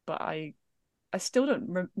it, but I still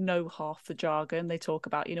don't know half the jargon they talk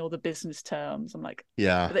about, all the business terms. I'm like,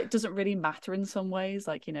 yeah, but it doesn't really matter in some ways.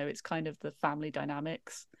 Like, it's kind of the family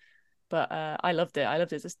dynamics. But I loved it. I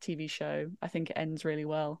loved it as a TV show. I think it ends really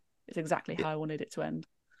well. It's exactly how I wanted it to end.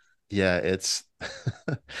 yeah. It's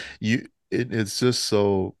it's just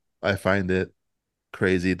so I find it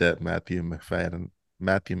crazy that Matthew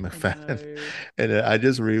I McFadden, know. and I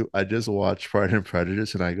just watched Pride and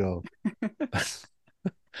Prejudice, and I go,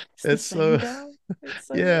 It's the it's same so guy. It's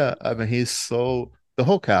so yeah. weird. I mean, the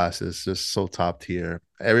whole cast is just so top tier.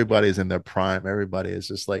 Everybody's Yeah. in their prime. Everybody is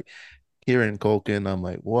just like Kieran Culkin. I'm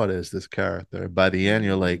like, what is this character? By the end,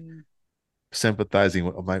 you're like Mm, sympathizing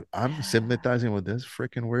with. I'm like, I'm yeah. sympathizing with this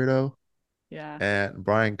freaking weirdo. Yeah. And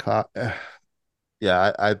Brian Cox,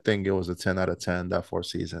 yeah, I think it was a 10 out of 10 that fourth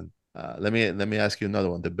season. Let me ask you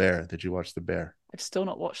another one. The Bear. Did you watch The Bear? I've still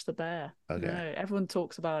not watched The Bear. No, Okay. everyone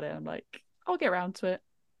talks about it. I'm like, I'll get around to it.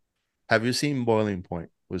 Have you seen Boiling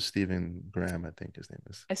Point with Stephen Graham? I think his name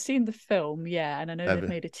is. I've seen the film, yeah, and I know Have they've you?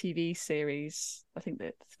 made a TV series. I think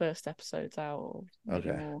the first episode's out, or maybe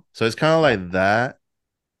Okay. more. So it's kind of But like that,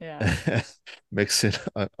 yeah. mixing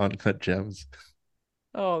uncut gems.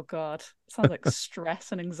 Oh God. Sounds like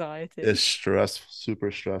stress and It's anxiety.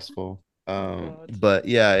 super stressful. Oh God. But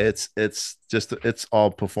yeah, it's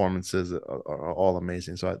all performances are all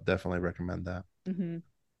amazing. So I definitely recommend that. Hmm.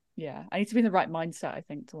 Yeah. I need to be in the right mindset, I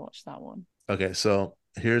think, to watch that one. Okay, so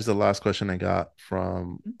here's the last question I got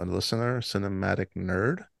from a listener, Cinematic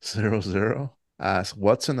Nerd 00. Asks,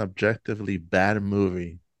 what's an objectively bad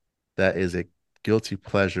movie that is a guilty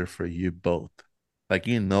pleasure for you both. Like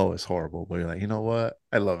you know it's horrible, but you're like, you know what?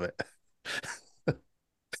 I love it.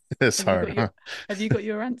 It's Have you hard, got your huh? Have you got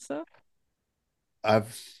your answer?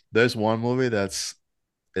 I've there's one movie that's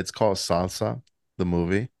it's called Salsa, the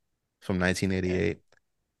movie from Okay. 1988.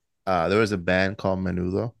 There was a band called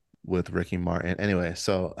Menudo with Ricky Martin. Anyway,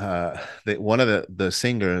 so one of the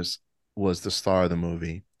singers was the star of the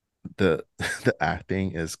movie. The the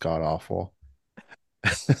acting is god awful.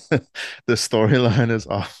 The storyline is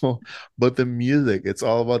awful, but the music, it's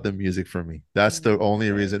all about the music for me. That's the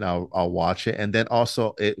only Okay. reason I'll watch it. And then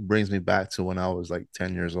also it brings me back to when I was like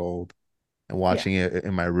 10 years old and Yeah. watching it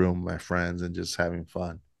in my room with my friends and just having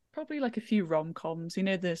fun. Probably like a few rom-coms,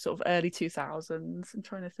 the sort of early 2000s. I'm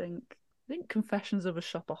trying to think. I think Confessions of a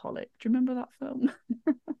Shopaholic. Do you remember that film?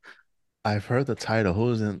 I've heard the title.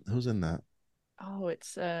 Who's in that? Oh,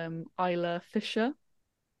 it's Isla Fisher,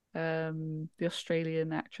 the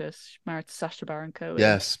Australian actress married to Sacha Baron Cohen.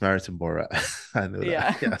 Yes, Married to Borat. I knew that.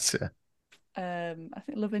 Yeah. Yes, yeah. I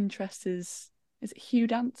think love interest is it Hugh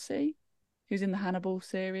Dancy, who's in the Hannibal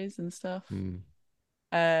series and stuff. Hmm.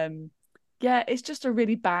 Um, yeah, it's just a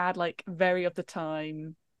really bad, like very of the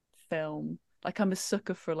time film. Like I'm a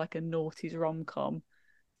sucker for like a noughties rom-com.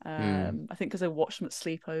 Hmm. I think because I watched them at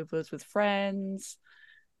sleepovers with friends.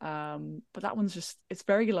 But that one's just it's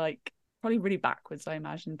very like probably really backwards, I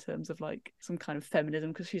imagine, in terms of like some kind of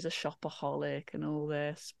feminism because she's a shopaholic and all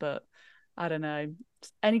this. But I don't know,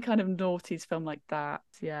 any kind of noughties film like that,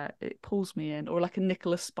 yeah, it pulls me in. Or like a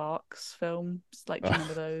Nicholas Sparks film. Just like, do you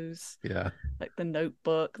remember those? Yeah. Like The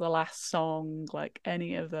Notebook, The Last Song, like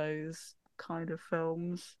any of those kind of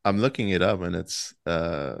films. I'm looking it up and it's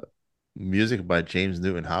music by James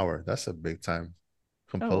Newton Howard. That's a big time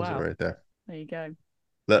Oh composer wow, right there. there you go.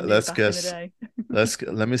 I Let, knew let's back in the guess. day.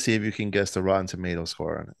 Let me see if you can guess the Rotten Tomato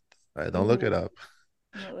score on it. All right, don't look it Oh, up.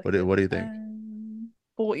 I'm not What do, looking. what do you think?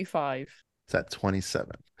 45. It's at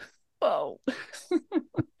 27. Whoa.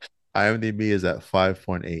 IMDb is at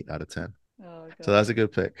 5.8 out of 10. Oh So god. that's a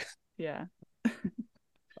good pick. Yeah.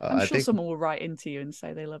 I'm I sure think, someone will write into you and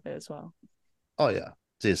say they love it as well. oh yeah.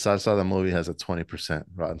 See, Salsa the movie has a 20%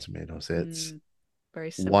 Rotten Tomatoes. It's Mm,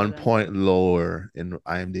 very similar one then. point lower in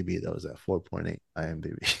IMDb. That was at 4.8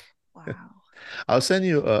 IMDb. Wow. I'll send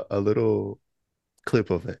you a little clip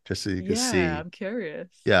of it just so you can Yeah, see. I'm curious.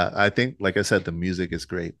 Yeah, I think, like I said, the music is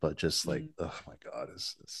great, but just like, Mm, oh my God,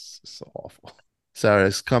 it's so awful. Sarah,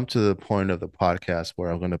 it's come to the point of the podcast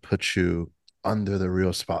where I'm going to put you under the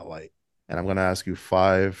real spotlight. And I'm going to ask you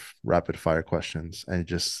five rapid fire questions and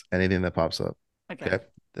just anything that pops up. okay, Okay.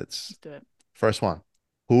 That's let's do it. first one.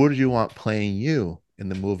 Who would you want playing you in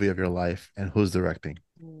the movie of your life and who's directing?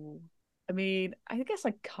 Ooh. I mean, I guess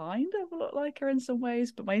I kind of look like her in some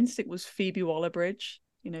ways, but my instinct was Phoebe Waller-Bridge,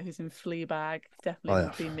 who's in Fleabag. Oh, Definitely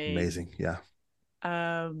yeah. would be me. Amazing. Yeah.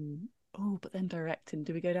 Oh, but then directing,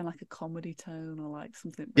 do we go down like a comedy tone or like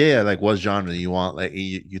something Yeah. Yeah. really Like, what genre you want? Like,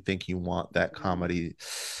 you think you want that ooh. comedy,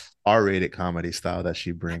 R-rated comedy style that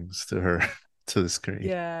she brings to her to the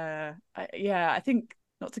screen? Yeah, I think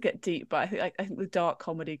not to get deep, but I think the dark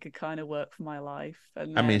comedy could kind of work for my life.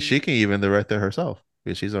 And I mean, she then can even direct it herself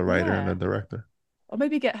because she's a writer and a yeah, director. or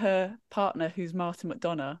maybe get her partner, who's Martin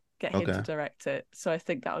McDonough, get him to Okay. direct it. So I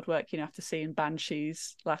think that would work. After seeing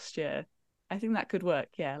Banshees last year, I think that could work.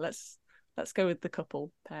 Yeah, let's go with the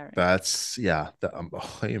couple pairing. That's yeah.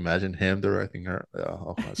 Oh, you imagine him directing her.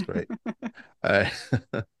 Oh, that's great. All right.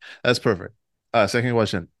 That's perfect. Second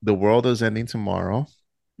question. The world is ending tomorrow.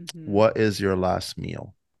 Hmm. What is your last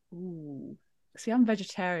meal? Ooh. See, I'm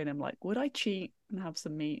vegetarian. I'm like, would I cheat and have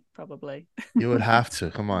some meat? Probably. You would have to.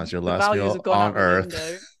 Come on, it's your The last values meal have gone on out the Earth.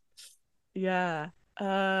 window. Yeah.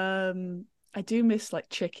 I do miss like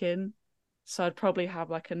chicken. So I'd probably have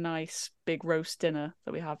like a nice big roast dinner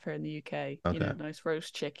that we have here in the UK. Okay. Nice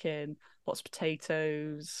roast chicken, lots of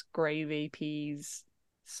potatoes, gravy, peas.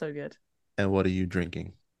 So good. And what are you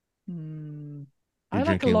drinking? Mm. You I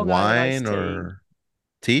like a drinking Long Island wine iced tea. or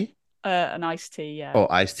tea? An iced tea, yeah. Oh,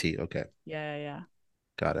 iced tea. Okay. Yeah, yeah.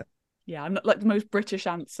 Got it. Yeah, I'm not like the most British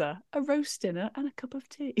answer. A roast dinner and a cup of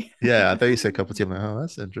tea. Yeah, I thought you said cup of tea. I'm like, oh,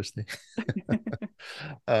 that's interesting.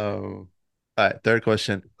 All right, third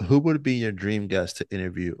question. Who would be your dream guest to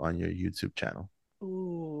interview on your YouTube channel?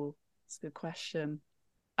 Ooh, that's a good question.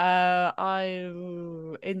 I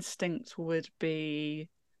instinct would be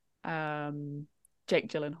Jake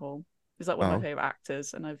Gyllenhaal. He's like one of my Oh, favorite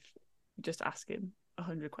actors, and I've just asked him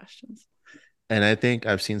 100 questions. and I think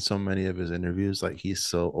I've seen so many of his interviews. Like he's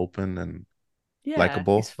so open and Yeah, he's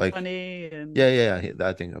likable. Like, funny and yeah, yeah, yeah.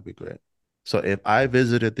 I think that'd be great. So if I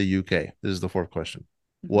visited the UK, this is the fourth question.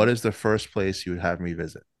 What mhm. is the first place you would have me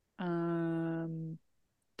visit? um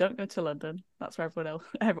don't go to London. That's where everyone else,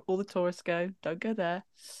 all the tourists go. Don't go there.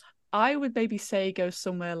 I would maybe say go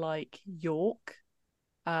somewhere like York,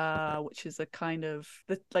 which is a kind of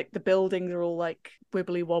the buildings are all like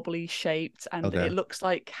wibbly wobbly shaped, and Okay. it looks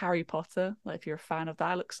like Harry Potter. Like if you're a fan of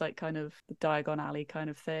that, it looks like kind of the Diagon Alley kind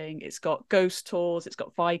of thing. It's got ghost tours. It's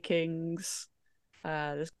got Vikings.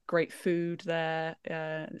 There's great food there.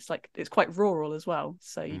 It's quite rural as well,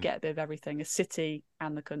 so you Mm. get a bit of everything: a city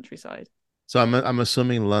and the countryside. So I'm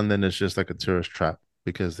assuming London is just like a tourist trap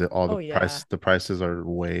because all Oh yeah, the prices are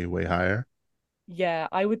way higher. yeah.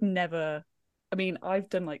 I would never. I mean, I've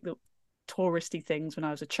done like the touristy things when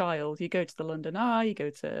I was a child. You go to the London Eye, you go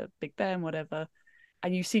to Big Ben, whatever,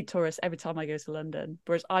 and you see tourists every time I go to London.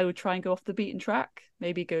 Whereas I would try and go off the beaten track,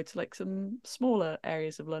 maybe go to like some smaller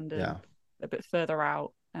areas of Yeah. London, a bit further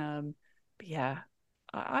out. But yeah,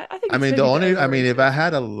 I think I it's mean, maybe a bit if I overrated.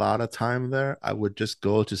 had a lot of time there, I would just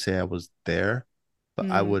go to say I was there, but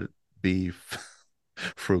I Mm, would be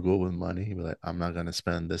frugal with money. Be like, I'm not gonna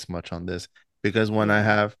spend this much on this because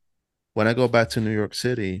yeah. when I go back to New York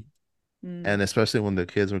City, Mm, and especially when the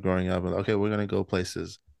kids were growing up, and okay, we're gonna go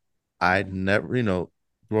places. I'd yeah. never,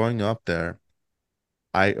 growing up there,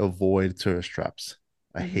 I avoid tourist traps.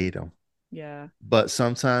 I Hmm. hate them. Yeah. But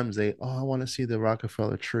sometimes I want to see the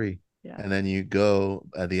Rockefeller tree. Yeah. And then you go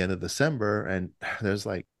at the end of December and there's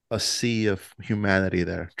like a sea of humanity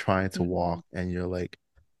there trying to Hmm. walk. And you're like,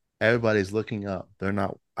 everybody's looking up. They're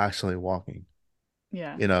not actually walking,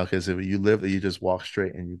 Yeah. because if you live, you just walk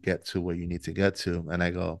straight and you get to where you need to get to. And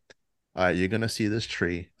I go, all right, you're going to see this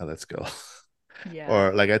tree. Let's go. Yeah.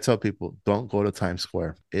 Or like I tell people, don't go to Times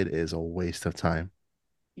Square. It is a waste of time.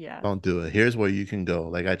 Yeah. Don't do it. Here's where you can go.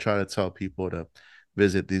 Like I try to tell people to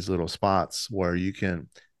visit these little spots where you can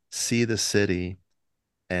see the city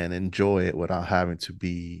and enjoy it without having to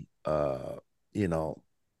be you know,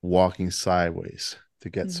 walking sideways to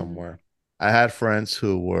get Hmm. somewhere. I had friends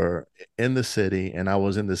who were in the city and I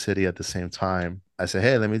was in the city at the same time. I said,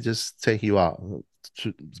 "Hey, let me just take you out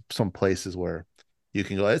to some places where you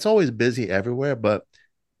can go." It's always busy everywhere, but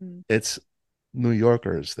Mm. it's New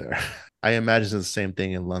Yorkers there. I imagine it's the same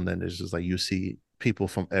thing in London. It's just like you see people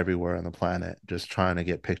from everywhere on the planet just trying to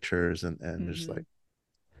get pictures and just Hmm.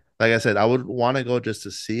 like I said, I would want to go just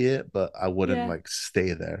to see it, but I wouldn't Yeah. like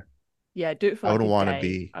stay there. Yeah. Do it for I like wouldn't a want to day,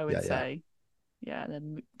 be, I would yeah. say. Yeah. And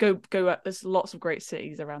then go up. There's lots of great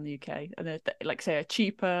cities around the UK, and they're like say are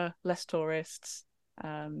cheaper, less tourists.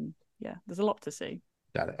 Yeah. There's a lot to see.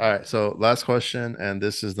 Got it. All right. So last question, and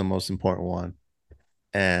this is the most important one.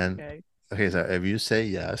 And Okay. okay, so if you say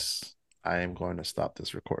yes, I am going to stop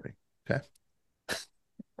this recording. Okay.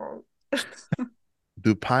 Well,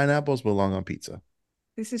 Do pineapples belong on pizza?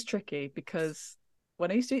 this is tricky because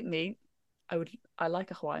when I used to eat meat, I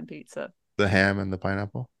like a Hawaiian pizza. The ham and the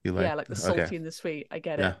pineapple? You Yeah, like? like the Okay. salty and the sweet. I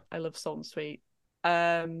get Yeah. it. I love salt and sweet.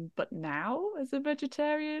 But now as a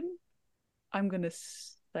vegetarian, I'm gonna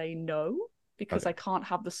say no because Okay. I can't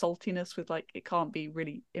have the saltiness with like it can't be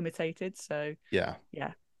really imitated. So Yeah.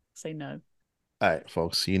 yeah, say no. All right,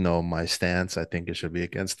 folks, you know my stance. I think it should be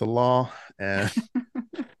against the law. And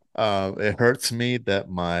it hurts me that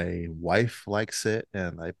my wife likes it,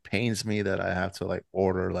 and it pains me that I have to like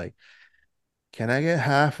order like, can I get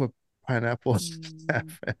half of pineapples?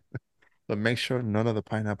 Mm, But make sure none of the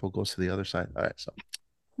pineapple goes to the other side. All right, so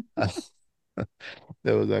uh,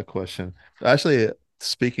 there was that question. Actually,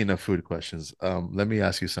 speaking of food questions, let me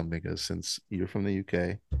ask you something because since you're from the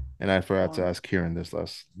UK, and I go forgot to on. ask Kieran this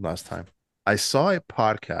last time. I saw a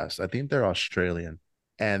podcast. I think they're Australian,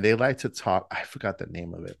 and they like to talk. I forgot the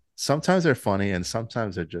name of it. Sometimes they're funny, and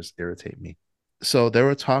sometimes they just irritate me. So they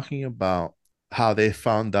were talking about how they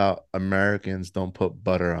found out Americans don't put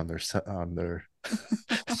butter on their sandwiches,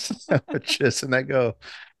 and I go,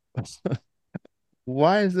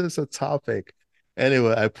 why is this a topic?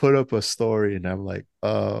 Anyway, I put up a story and I'm like,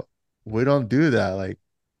 we don't do that. Like,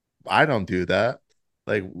 I don't do that.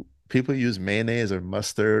 Like, people use mayonnaise or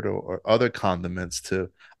mustard or other condiments too.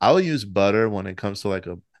 I'll use butter when it comes to like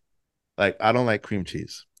I don't like cream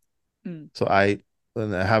cheese. Mm, So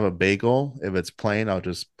when I have a bagel, if it's plain, I'll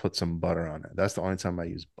just put some butter on it. That's the only time I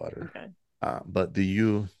use butter. okay. But do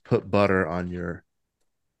you put butter on your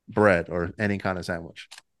bread or any kind of sandwich?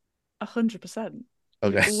 100%.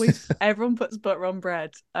 You Okay. always everyone puts butter on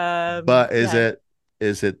bread. But Yeah,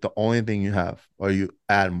 is it the only thing you have, or you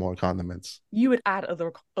add more condiments? you would add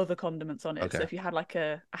other condiments on it. So Okay, if you had like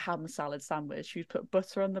a ham salad sandwich, you'd put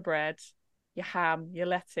butter on the bread, your ham, your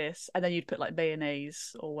lettuce, and then you'd put like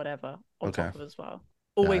mayonnaise or whatever on okay, top of it as well.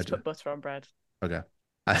 yeah, I Always just put butter on bread. okay.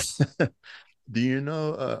 Do you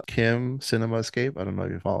know Kim Cinema Escape? I don't know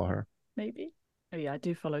if you follow her. Maybe. Oh yeah, I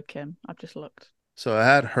do follow Kim. I've just looked. So I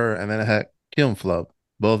had her, and then I had Kim Flub.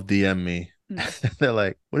 Both DM me. Mm. They're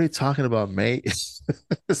like, "What are you talking about, mate?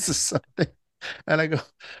 This is something." And I go,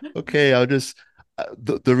 "Okay, I'll just."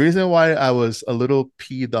 The reason why I was a little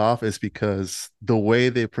peeved off is because the way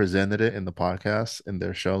they presented it in the podcast in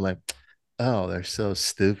their show, like, oh, they're so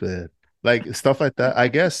stupid, like stuff like that. I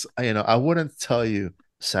guess I wouldn't tell you,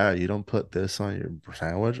 Sarah, you don't put this on your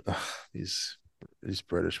sandwich. Ugh, these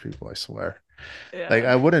British people, I swear. Like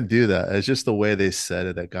Yeah. I wouldn't do that. It's just the way they said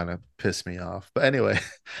it that kind of pissed me off. But anyway,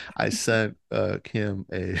 I sent Kim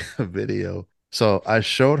a video. So I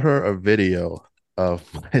showed her a video of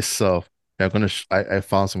myself. I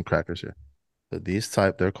found some crackers here. So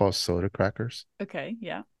they're called soda crackers. Okay.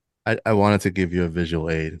 Yeah. I wanted to give you a visual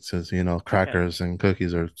aid since Okay. crackers and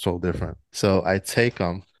cookies are so different. So I take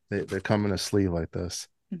them. They come in a sleeve like this.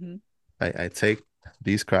 Hmm. I take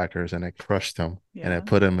these crackers and I crush them and I Yeah.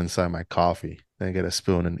 put them inside my coffee. Then get a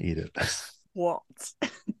spoon and eat it. What?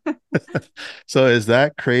 So is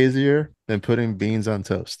that crazier than putting beans on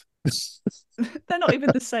toast? They're not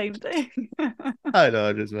even the same thing. I know,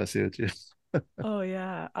 I'm just messing with you. Oh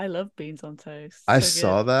yeah, I love beans on toast. I So good.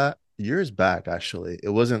 saw that years back, actually. It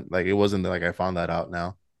wasn't like I found that out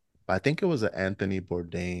now. I think it was an Anthony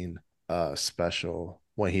Bourdain special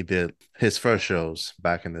when he did his first shows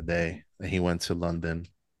back in the Okay. day. And he went to London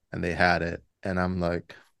and they had it. And I'm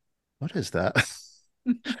like, what is that?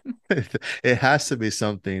 It has to be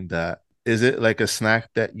something that is it like a snack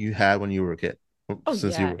that you had when you were a kid? Oh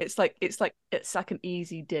Since you yeah, were it's like an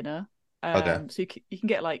easy dinner. okay. So you can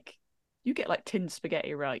get like tinned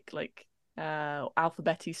spaghetti, right? Like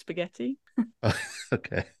alphabetti spaghetti.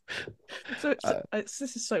 Okay. So Uh, this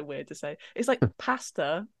is so weird to say. It's like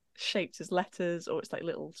pasta shaped as letters, or it's like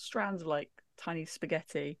little strands of like tiny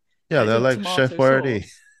spaghetti, yeah, but it's they're in like Chef tomato Boyardee.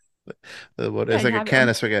 sauce. What Yeah, it's and like you a have it can on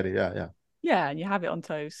of spaghetti. Yeah, yeah. yeah, and you have it on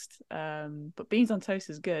toast. But beans on toast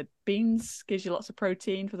is good. Beans gives you lots of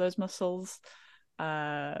protein for those muscles.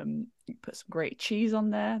 You put some great cheese on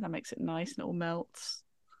there. That makes it nice and it all melts.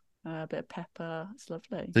 A bit of pepper. It's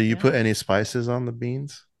lovely. Do you put Yeah. any spices on the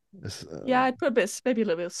beans? It's, Yeah, I'd put maybe a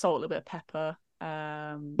little bit of salt, a little bit of pepper. but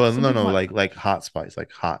Some no, people no, might like hot spice,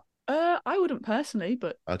 like hot. I wouldn't personally,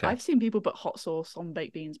 but Okay. I've seen people put hot sauce on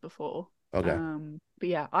baked beans before. Okay. But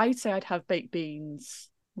yeah, I'd say I'd have baked beans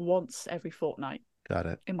once every fortnight Got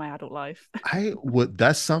it. in my adult life.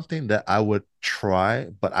 That's something that I would try,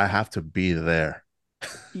 but I have to be there.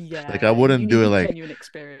 Like I Yeah, you wouldn't need do it the like, genuine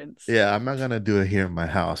experience. yeah, I'm not gonna do it here in my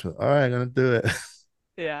house, but all right, I'm gonna do it.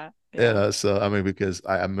 Yeah, yeah. Yeah, so I mean, because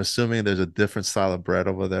I'm assuming there's a different style of bread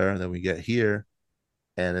over there than we get here.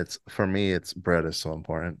 And it's for me, it's bread is so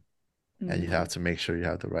important. And you have Hmm. to make sure you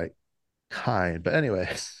have the right kind. But anyway,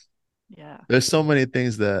 Yeah. there's so many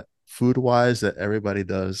things that food wise that everybody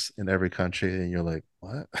does in every country, and you're like,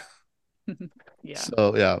 what? Yeah.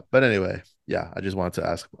 So yeah, but anyway, yeah, I just wanted to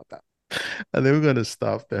ask about that. And then we're gonna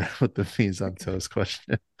stop there with the beans on toast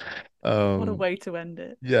question. What a Um, way to end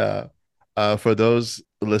it. yeah. For those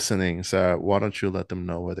listening, Sarah, why don't you let them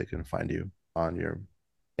know where they can find you on your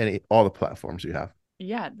all the platforms you have?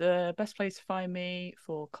 Yeah, the best place to find me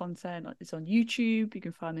for content is on YouTube. You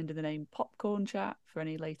can find me under the name Popcorn Chat for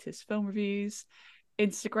any latest film reviews.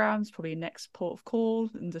 Instagram's probably next port of call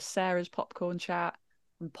under Sarah's Popcorn Chat.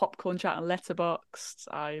 And Popcorn Chat on Letterboxd.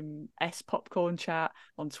 I'm S Popcorn Chat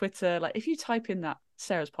on Twitter. Like if you type in that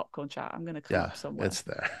Sarah's Popcorn Chat, I'm gonna come Yeah, up somewhere. it's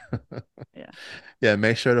there. Yeah. Yeah,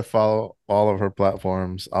 make sure to follow all of her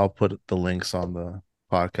platforms. I'll put the links on the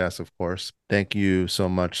podcast, of course. Thank you so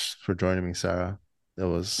much for joining me, Sarah. It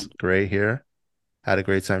was great here. Had a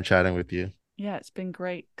great time chatting with you. Yeah, it's been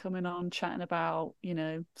great coming on chatting about,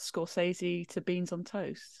 Scorsese to beans on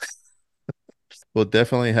toast. We'll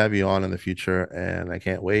definitely have you on in the future, and I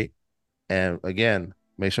can't wait. And again,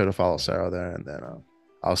 make sure to follow Sarah there, and then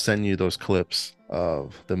I'll send you those clips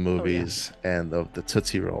of the Oh yeah. movies and of the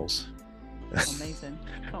Tootsie Rolls. Oh, amazing.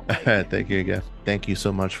 Can't All wait. right, thank you again. Thank you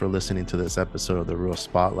so much for listening to this episode of The Real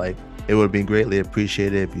Spotlight. It would be greatly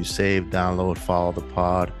appreciated if you save, download, follow the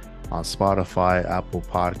pod on Spotify, Apple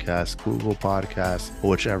Podcasts, Google Podcasts,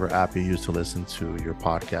 or whichever app you use to listen to your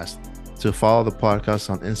podcast. To follow the podcast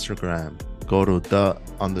on Instagram, go to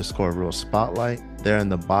 _real spotlight. There in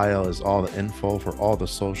the bio is all the info for all the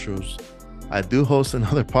socials. I do host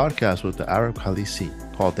another podcast with the Arab Khalisi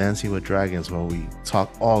called Dancing with Dragons, where we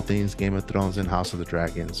talk all things Game of Thrones and House of the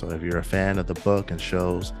Dragon. So if you're a fan of the book and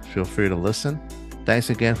shows, feel free to listen. Thanks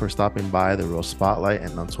again for stopping by The Real Spotlight,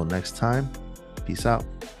 and until next time, peace out.